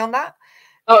going to say on that.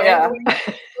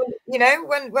 You know,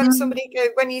 when somebody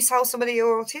when you tell somebody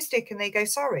you're autistic and they go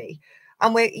sorry,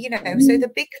 and we're, you know, so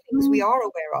the big things we are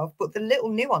aware of, but the little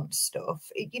nuanced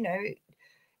stuff, you know,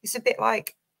 it's a bit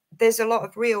like there's a lot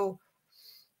of real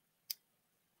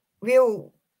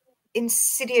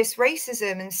insidious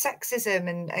racism and sexism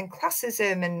and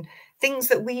classism and things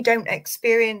that we don't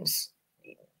experience.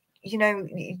 You know,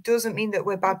 it doesn't mean that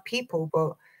we're bad people,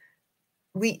 but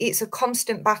it's a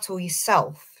constant battle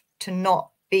yourself to not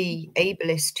be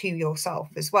ableist to yourself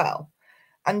as well.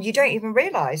 And you don't even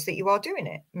realize that you are doing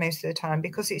it most of the time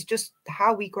because it's just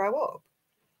how we grow up.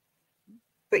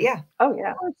 But yeah. Oh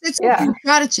yeah. It's a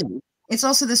strategy. It's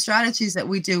also the strategies that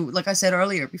we do. Like I said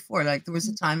earlier before, like there was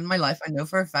a time in my life, I know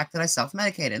for a fact that I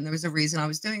self-medicated, and there was a reason I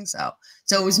was doing so.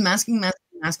 So it was masking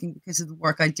because of the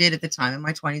work I did at the time. In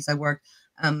my 20s, I worked,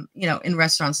 you know, in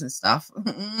restaurants and stuff.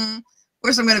 Of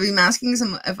course, I'm going to be masking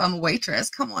if I'm a waitress.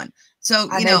 Come on. So,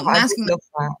 you know, masking.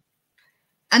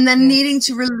 and then needing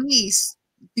to release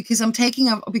because I'm taking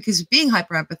up, because being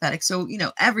hyper empathetic. So, you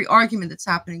know, every argument that's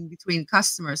happening between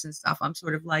customers and stuff, I'm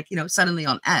sort of like, you know, suddenly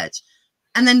on edge.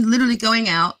 And then literally going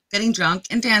out, getting drunk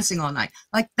and dancing all night.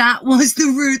 Like that was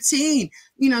the routine,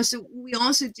 you know, so we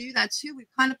also do that too. We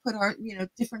kind of put our, you know,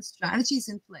 different strategies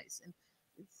in place. And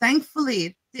thankfully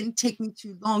it didn't take me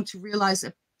too long to realize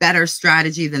a better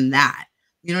strategy than that.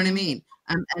 You know what I mean?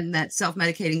 And that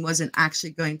self-medicating wasn't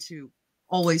actually going to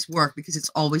always work because it's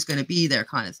always going to be there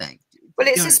kind of thing. Well,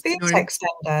 it's a spoons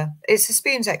extender. It's a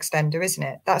spoons extender, isn't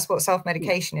it? That's what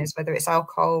self-medication is, whether it's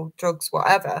alcohol, drugs,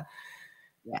 whatever.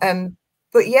 Yeah.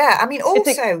 But yeah, I mean,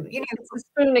 also, you know, it's a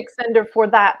spoon extender for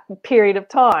that period of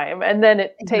time, and then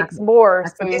it takes more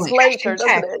spoons later,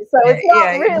 doesn't it? So it's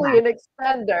not really an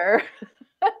extender.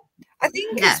 I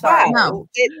think as well,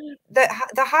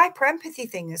 the hyper empathy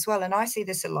thing as well, and I see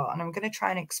this a lot, and I'm going to try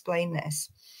and explain this.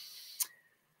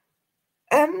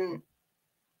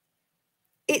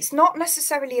 It's not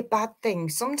necessarily a bad thing.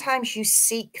 Sometimes you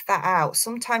seek that out.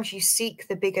 Sometimes you seek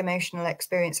the big emotional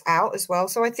experience out as well.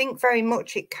 So I think very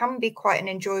much it can be quite an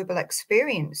enjoyable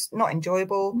experience. Not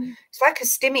enjoyable. It's like a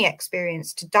stimmy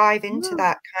experience to dive into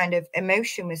that kind of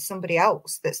emotion with somebody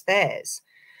else that's theirs.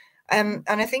 And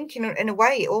I think in a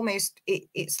way,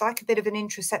 it's like a bit of an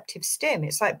interoceptive stim.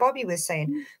 It's like Bobbi was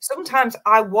saying, sometimes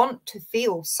I want to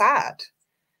feel sad.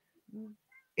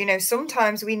 You know,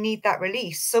 sometimes we need that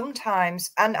release.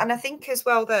 Sometimes, and I think as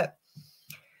well that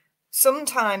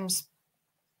sometimes,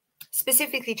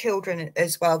 specifically children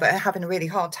as well that are having a really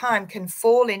hard time, can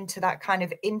fall into that kind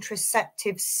of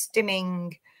interoceptive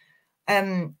stimming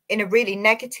in a really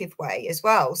negative way as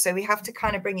well. So we have to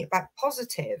kind of bring it back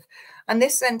positive. And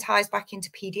this then ties back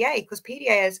into PDA, because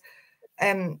PDA is,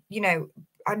 you know,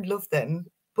 I love them,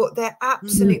 but they're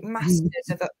absolute masters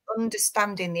of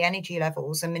understanding the energy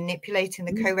levels and manipulating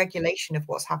the co-regulation of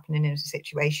what's happening in a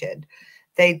situation.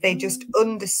 They just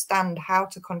understand how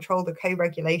to control the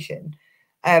co-regulation.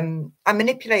 And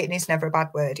manipulating is never a bad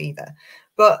word either.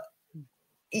 But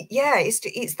yeah,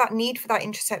 it's that need for that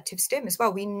interoceptive stim as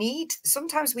well.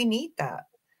 Sometimes we need that.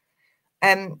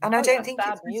 And I don't think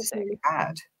it's necessarily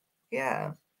bad.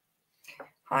 Yeah.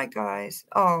 Hi guys.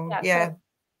 Oh yeah.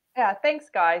 Yeah, thanks,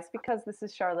 guys. Because this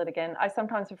is Charlotte again. I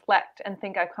sometimes reflect and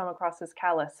think I come across as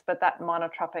callous, but that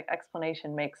monotropic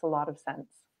explanation makes a lot of sense.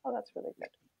 Oh, that's really good.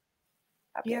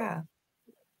 Yeah.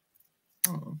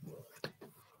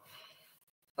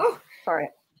 Oh, sorry.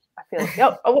 I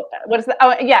feel. What is that?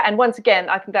 Oh, yeah. And once again,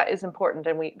 I think that is important,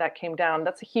 and that came down.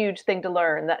 That's a huge thing to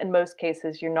learn. That in most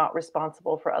cases, you're not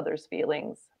responsible for others'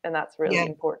 feelings, and that's really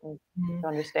important to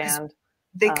understand.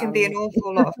 There can be an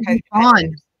awful lot of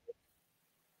codependence.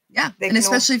 Yeah, and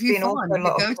especially if you fawn, you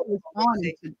go to fawn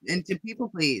into people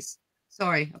please.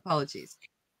 Sorry, apologies.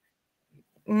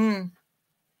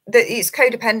 It's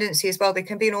codependency as well. There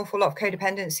can be an awful lot of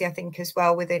codependency, I think, as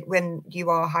well with it when you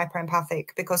are hyper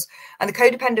empathic, and the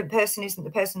codependent person isn't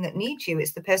the person that needs you;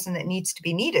 it's the person that needs to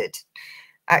be needed.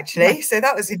 Actually, so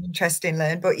that was an interesting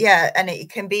learn. But yeah, and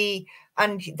it can be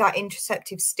that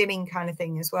interoceptive stimming kind of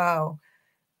thing as well.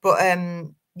 But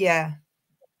yeah.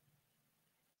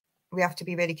 We have to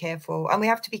be really careful, and we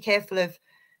have to be careful of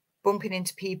bumping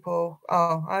into people.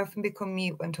 Oh, I often become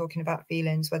mute when talking about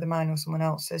feelings, whether mine or someone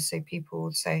else's. So people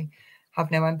would say,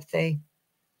 have no empathy.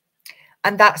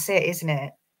 And that's it, isn't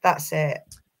it? That's it.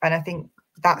 And I think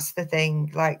that's the thing.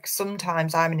 Like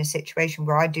sometimes I'm in a situation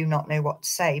where I do not know what to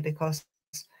say because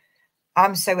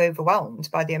I'm so overwhelmed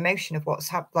by the emotion of what's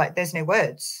happened. Like there's no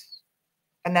words.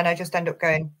 And then I just end up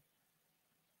going,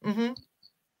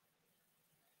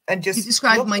 and just you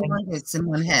described my youngest in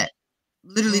one hit.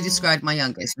 Literally described my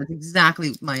youngest. That's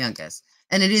exactly my youngest.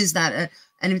 And it is that,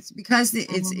 and it's because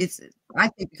it's I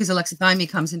think because alexithymia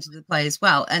comes into the play as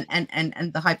well, and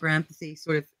the hyper empathy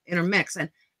sort of intermix, and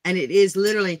it is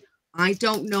literally I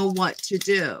don't know what to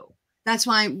do. That's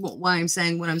why I'm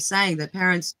saying what I'm saying, that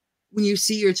parents, when you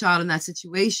see your child in that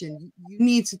situation, you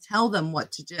need to tell them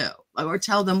what to do, or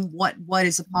tell them what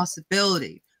is a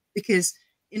possibility, because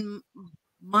in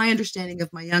my understanding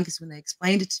of my youngest, when they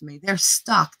explained it to me, they're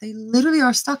stuck. They literally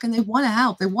are stuck, and they want to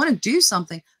help. They want to do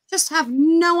something, just have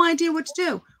no idea what to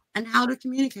do and how to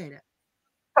communicate it.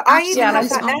 But I even have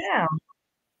that now.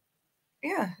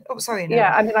 Yeah. Oh, sorry. No.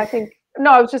 Yeah. I mean, I think, no,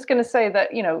 I was just going to say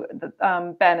that, you know,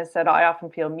 Ben has said, I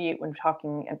often feel mute when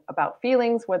talking about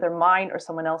feelings, whether mine or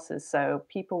someone else's. So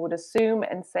people would assume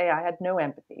and say I had no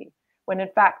empathy, when in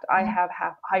fact I have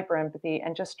hyper empathy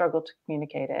and just struggle to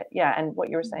communicate it. Yeah. And what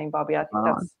you were saying, Bobbi, I think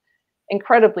that's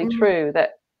incredibly true,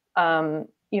 that,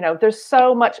 you know, there's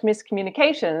so much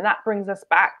miscommunication, and that brings us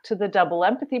back to the double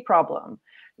empathy problem.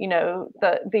 You know,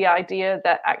 the idea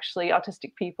that actually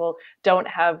autistic people don't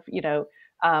have, you know,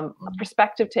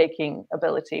 perspective taking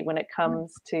ability when it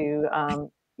comes to,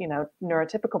 you know,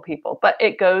 neurotypical people, but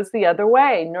it goes the other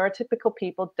way. Neurotypical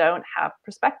people don't have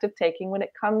perspective taking when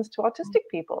it comes to autistic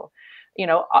people. You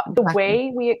know, the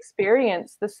way we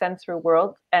experience the sensory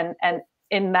world, and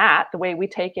in that, the way we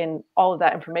take in all of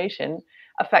that information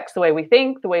affects the way we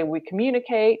think, the way we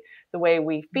communicate, the way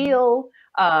we feel,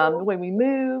 the way we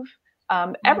move,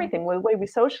 everything, the way we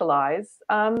socialize.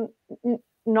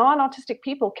 Non-autistic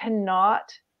people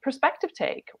cannot perspective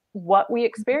take what we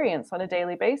experience on a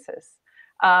daily basis.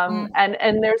 And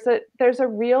there's a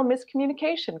real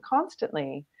miscommunication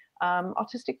constantly.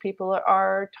 Autistic people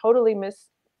are totally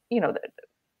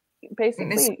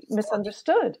basically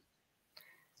misunderstood.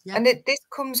 Yeah. And this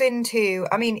comes into,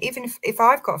 I mean, even if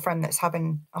I've got a friend that's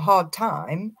having a hard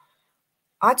time,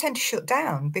 I tend to shut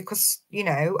down because, you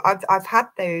know, I've had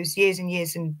those years and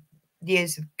years and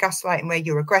years of gaslighting where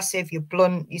you're aggressive, you're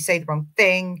blunt, you say the wrong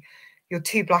thing, you're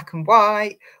too black and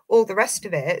white, all the rest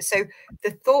of it. So the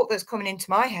thought that's coming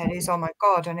into my head is, oh my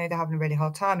God, I know they're having a really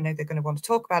hard time. I know they're going to want to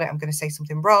talk about it. I'm going to say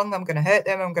something wrong. I'm going to hurt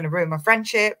them. I'm going to ruin my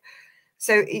friendship.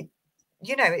 So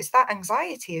you know, it's that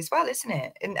anxiety as well, isn't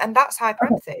it? And that's hyper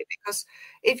empathy, because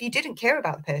if you didn't care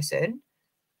about the person,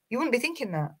 you wouldn't be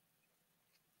thinking that.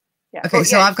 Yeah. Okay,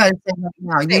 so I've got to say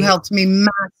right now, you helped me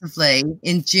massively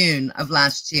in June of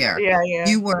last year. Yeah.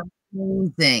 You were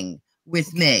amazing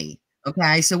with me.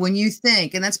 Okay, so when you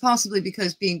think, and that's possibly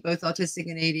because being both autistic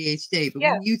and ADHD, but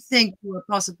when you think you are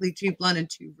possibly too blunt and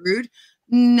too rude,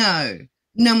 no,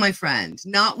 my friend,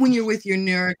 not when you're with your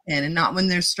neurokin and not when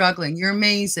they're struggling. You're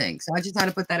amazing. So I just had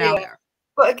to put that out there.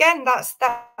 But again,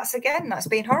 that's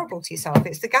being horrible to yourself.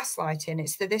 It's the gaslighting.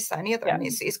 It's the this, that, and the other. And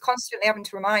it's constantly having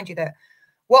to remind you that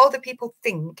what other people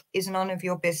think is none of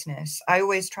your business. I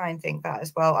always try and think that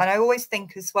as well. And I always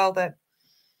think as well that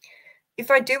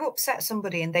if I do upset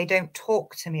somebody and they don't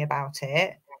talk to me about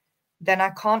it, then I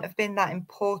can't have been that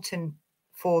important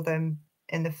for them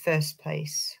in the first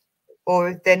place.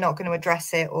 Or they're not going to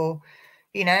address it, or,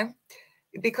 you know,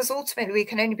 because ultimately we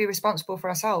can only be responsible for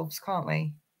ourselves, can't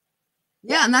we?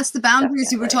 Yeah, and that's the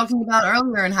boundaries you were talking about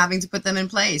earlier and having to put them in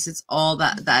place. It's all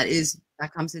that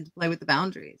comes into play with the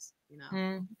boundaries, you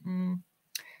know.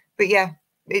 But yeah,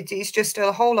 it's just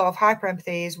a whole lot of hyper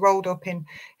empathy is rolled up in.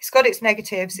 It's got its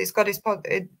negatives, it's got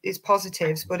its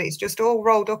positives, but it's just all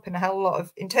rolled up in a whole lot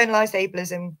of internalized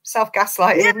ableism,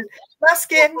 self-gaslighting,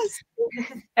 masking.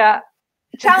 Yeah.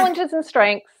 Challenges and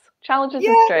strengths. And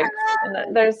strengths.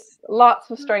 And there's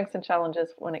lots of strengths and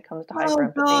challenges when it comes to hyper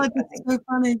empathy. Oh God, that's so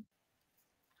funny.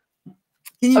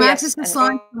 Can you access the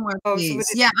slide somewhere, please?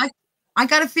 Yeah, I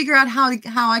got to figure out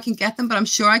how I can get them, but I'm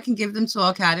sure I can give them to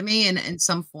Aucademy in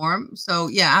some form. So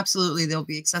yeah, absolutely, they'll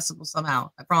be accessible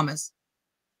somehow. I promise.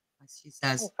 As she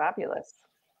says. Oh, fabulous.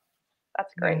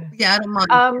 That's great. Yeah, I don't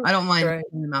mind. I don't mind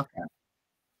putting them out there.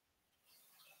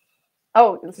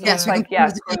 Oh, so yes, like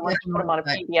put them on a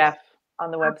PDF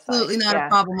on the website. Absolutely not a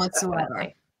problem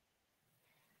whatsoever.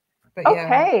 But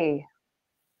okay.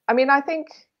 I mean, I think,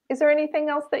 is there anything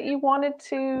else that you wanted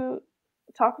to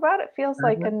talk about? It feels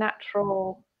like a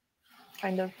natural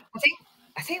kind of.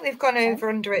 I think we've gone over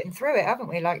under it and through it, haven't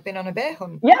we? Like been on a bear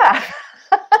hunt. Yeah.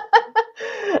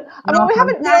 I mean, we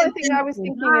haven't. The only thing I was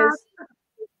thinking is.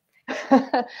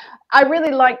 I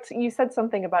really liked, you said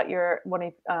something about your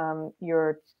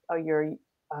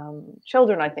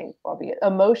children, I think, Bobbi,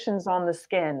 emotions on the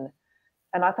skin.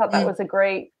 And I thought that was a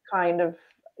great kind of,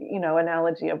 you know,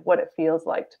 analogy of what it feels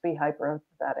like to be hyper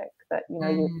empathetic, that, you know,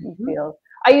 you feel,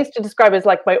 I used to describe it as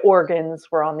like my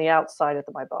organs were on the outside of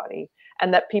my body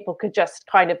and that people could just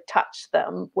kind of touch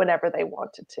them whenever they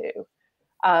wanted to.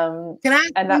 Can I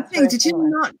ask one thing?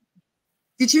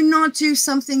 Did you not do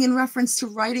something in reference to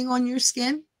writing on your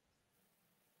skin?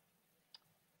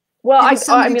 Well,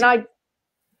 I mean,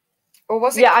 or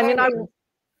was it? Yeah, I mean,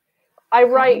 I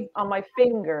write on my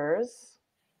fingers.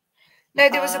 No,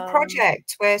 there was a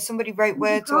project where somebody wrote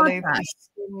words all over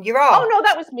your arm. Oh no,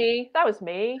 that was me. That was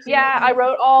me. Yeah, I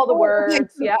wrote all the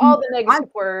words. Yeah, all the negative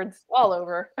words all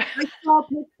over. I saw a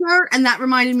picture, and that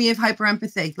reminded me of hyper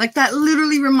empathy. Like that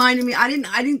literally reminded me. I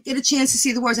didn't get a chance to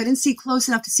see the words. I didn't see close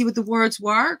enough to see what the words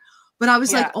were. But I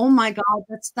was like, oh my God,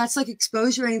 that's like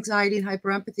exposure anxiety and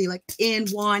hyper empathy, like in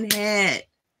one hit.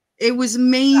 It was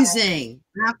amazing.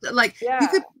 You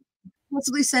could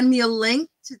possibly send me a link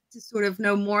to sort of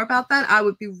know more about that. I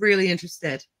would be really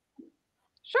interested.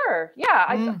 Sure.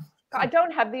 Yeah. I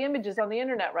don't have the images on the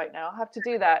internet right now. I'll have to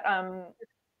do that.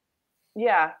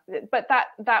 Yeah, but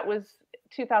that was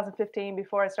 2015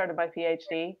 before I started my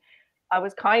PhD. I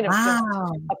was kind of just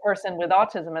a person with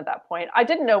autism at that point. I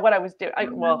didn't know what I was doing.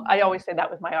 Well, I always say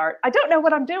that with my art. I don't know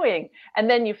what I'm doing. And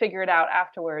then you figure it out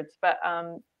afterwards, but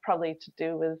probably to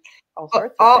do with all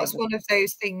sorts of art's things. One of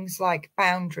those things like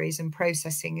boundaries and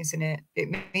processing, isn't it? It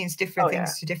means different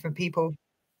things to different people.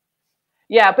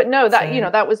 Yeah, but no, that, you know,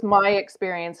 that was my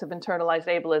experience of internalized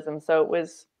ableism. So it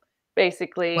was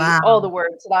basically all the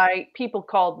words that people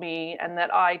called me and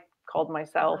that I called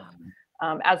myself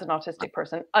as an autistic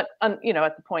person, you know,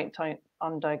 at the point in time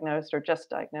undiagnosed or just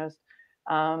diagnosed.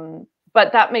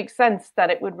 But that makes sense that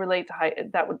it would relate to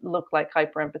that would look like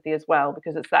hyperempathy as well,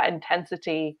 because it's that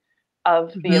intensity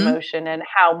of the emotion and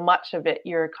how much of it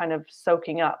you're kind of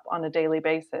soaking up on a daily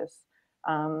basis.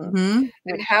 And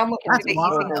how much of it you think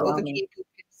other people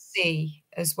can see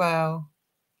as well.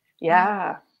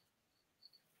 Yeah.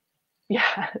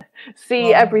 Yeah.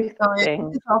 See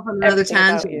everything. Another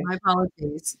tangent. My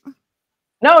apologies.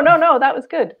 No, that was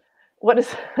good. What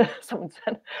is someone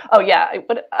said? Oh yeah,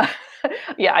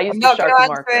 yeah. I used to Sharpie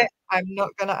marker. I'm not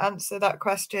going to answer that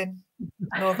question.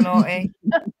 Northern Naughty,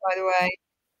 by the way.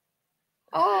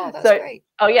 Oh, that's great.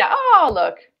 Oh yeah. Oh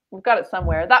look, we've got it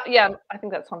somewhere. I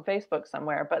think that's on Facebook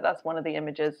somewhere. But that's one of the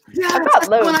images. Yes, I've got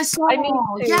loads. I saw. I need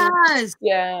to. Yes.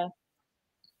 Yeah.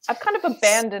 I've kind of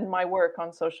abandoned my work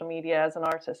on social media as an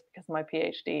artist because of my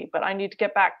PhD, but I need to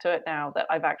get back to it now that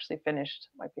I've actually finished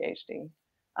my PhD.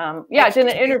 I did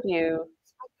an interview.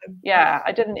 Yeah,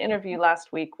 I did an interview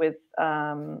last week with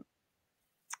what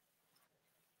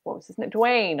was his name?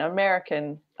 Dwayne,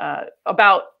 American,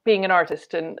 about being an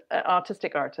artist and an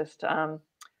autistic artist.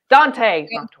 Dante,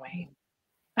 not Dwayne.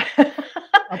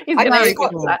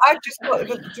 I've just got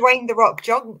Dwayne the Rock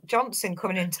Johnson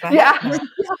coming into my head. Now.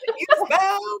 You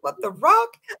smell what the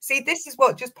Rock? See, this is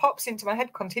what just pops into my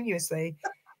head continuously.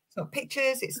 It's not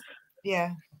pictures. It's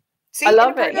See, I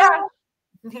love it. Yeah.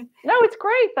 No, it's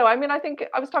great though. I mean, I think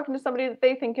I was talking to somebody that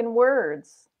they think in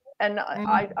words, and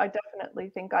I definitely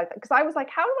think because I was like,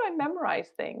 how do I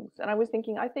memorize things? And I was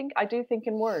thinking, I think I do think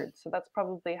in words, so that's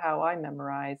probably how I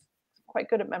memorize. I'm quite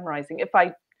good at memorizing if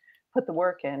I put the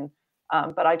work in,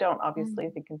 but I don't obviously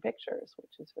think in pictures,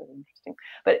 which is really interesting.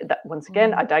 But once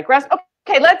again, I digress.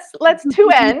 Okay, let's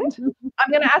to end.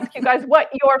 I'm going to ask you guys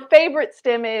what your favorite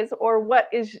stim is, or what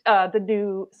is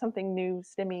something new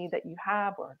stimmy that you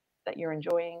have or that you're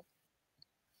enjoying.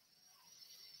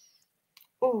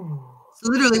 So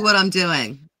literally what I'm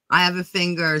doing, I have a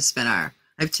finger spinner.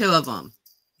 I have two of them.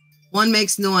 One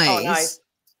makes noise. Oh, nice.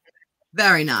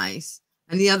 Very nice.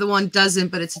 And the other one doesn't,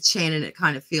 but it's a chain and it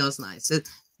kind of feels nice. So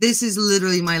this is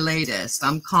literally my latest.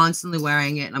 I'm constantly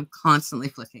wearing it and I'm constantly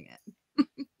flicking it.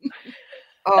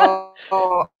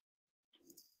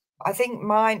 I think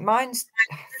mine's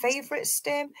favorite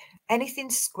stim, anything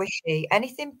squishy,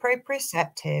 anything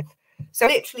proprioceptive. So I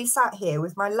literally sat here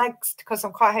with my legs, because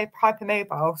I'm quite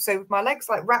hypermobile, so with my legs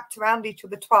like wrapped around each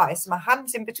other twice, my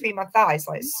hands in between my thighs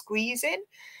like squeezing,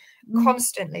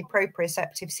 constantly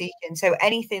proprioceptive seeking. So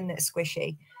anything that's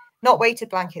squishy, not weighted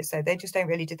blankets though, they just don't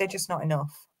really do, they're just not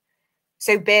enough.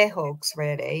 So bear hugs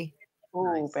really.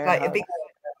 Ooh, bear like hugs. A big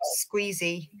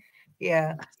squeezy.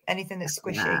 Yeah, anything that's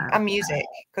squishy. And music,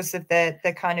 because of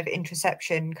the kind of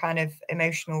interoception, kind of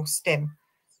emotional stim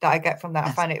that I get from that.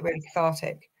 I find it really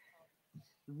cathartic.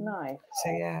 Nice.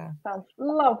 So yeah. Sounds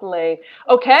lovely.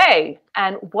 Okay,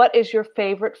 and what is your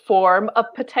favorite form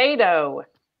of potato?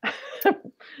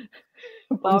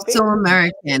 I'm so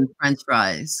American, French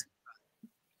fries.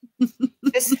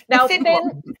 Now thin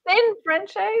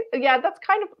French, yeah, that's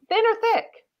kind of thin or thick.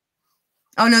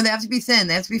 Oh no, they have to be thin.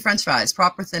 They have to be French fries,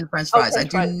 proper thin French fries. I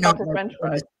do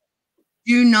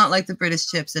not like the British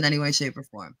chips in any way, shape, or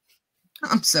form.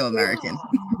 I'm so American.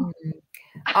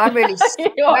 I'm really, so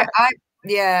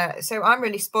I'm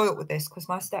really spoiled with this because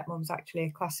my stepmom's actually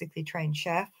a classically trained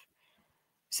chef.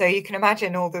 So you can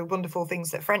imagine all the wonderful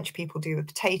things that French people do with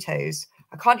potatoes.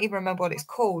 I can't even remember what it's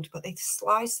called, but they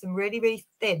slice them really, really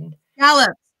thin.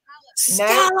 Scallops.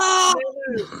 No,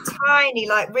 tiny,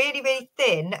 like really, really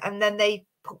thin, and then they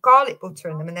put garlic butter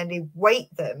in them, and then they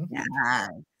weight them. Yeah.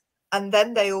 And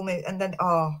then they almost, and then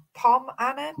Palm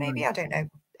Anna, maybe, I don't know.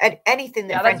 Anything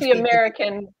that that's the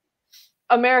American.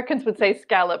 Americans would say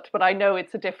scalloped, but I know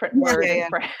it's a different word in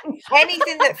France.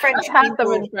 Anything that French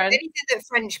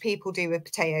people do with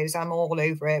potatoes, I'm all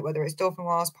over it. Whether it's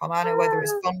dauphinoise, Palm Anna, whether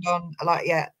it's fondant,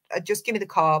 just give me the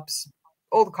carbs,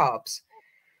 all the carbs.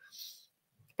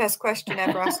 Best question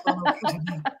ever asked on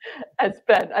Aucademy. As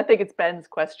Ben, I think it's Ben's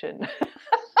question.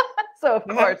 So of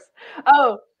course,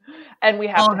 and we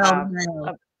have to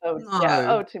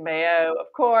have to mayo,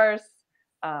 of course.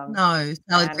 No,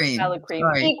 salad cream. Salad cream.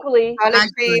 Sorry. Equally.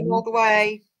 Salad cream all the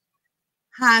way.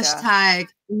 Hashtag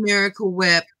Miracle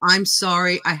Whip. I'm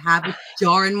sorry. I have a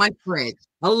jar in my fridge.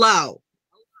 Hello.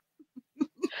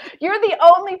 You're the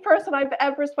only person I've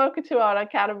ever spoken to on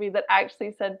Aucademy that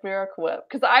actually said Miracle Whip.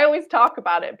 Because I always talk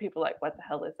about it and people are like, what the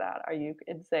hell is that? Are you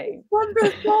insane?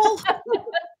 Wonderful.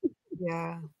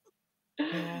 Yeah.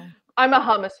 Yeah. I'm a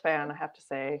hummus fan, I have to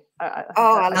say. I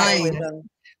love nice. hummus.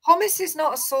 Hummus is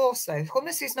not a sauce, though.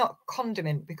 Hummus is not a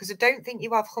condiment, because I don't think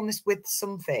you have hummus with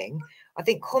something. I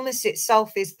think hummus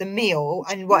itself is the meal,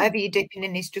 and whatever you're dipping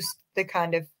in is just the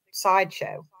kind of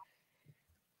sideshow.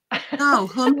 No,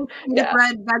 hummus, Yeah.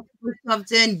 bread, vegetables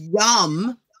stuffed in.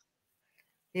 Yum.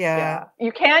 Yeah.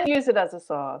 You can use it as a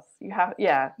sauce. You have,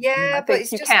 Yeah, I but think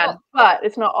it's you just can, not. but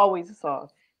it's not always a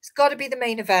sauce. It's got to be the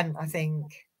main event, I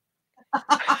think.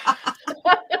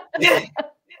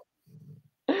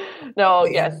 No,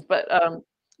 Yeah. yes, but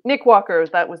Nick Walker,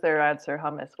 that was their answer,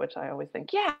 hummus, which I always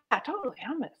think, yeah, totally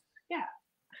hummus. Yeah.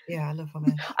 Yeah, I love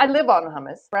hummus. I live on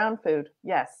hummus, brown food.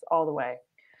 Yes, all the way.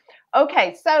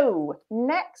 Okay, so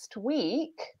next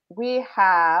week we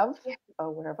have,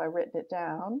 where have I written it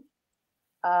down?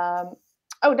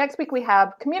 Next week we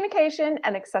have communication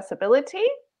and accessibility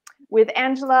with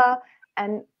Angela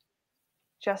and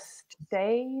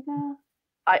Justina.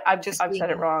 I've said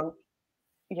it wrong.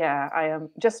 Yeah, I am.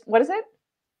 What is it?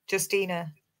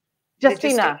 Justina.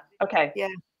 Justina. Okay. Yeah.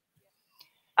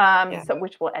 So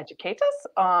which will educate us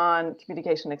on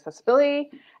communication and accessibility.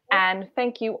 And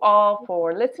thank you all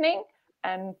for listening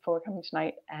and for coming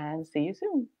tonight, and see you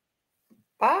soon.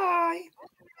 Bye.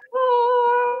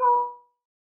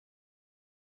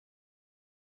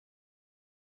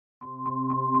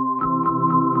 Bye.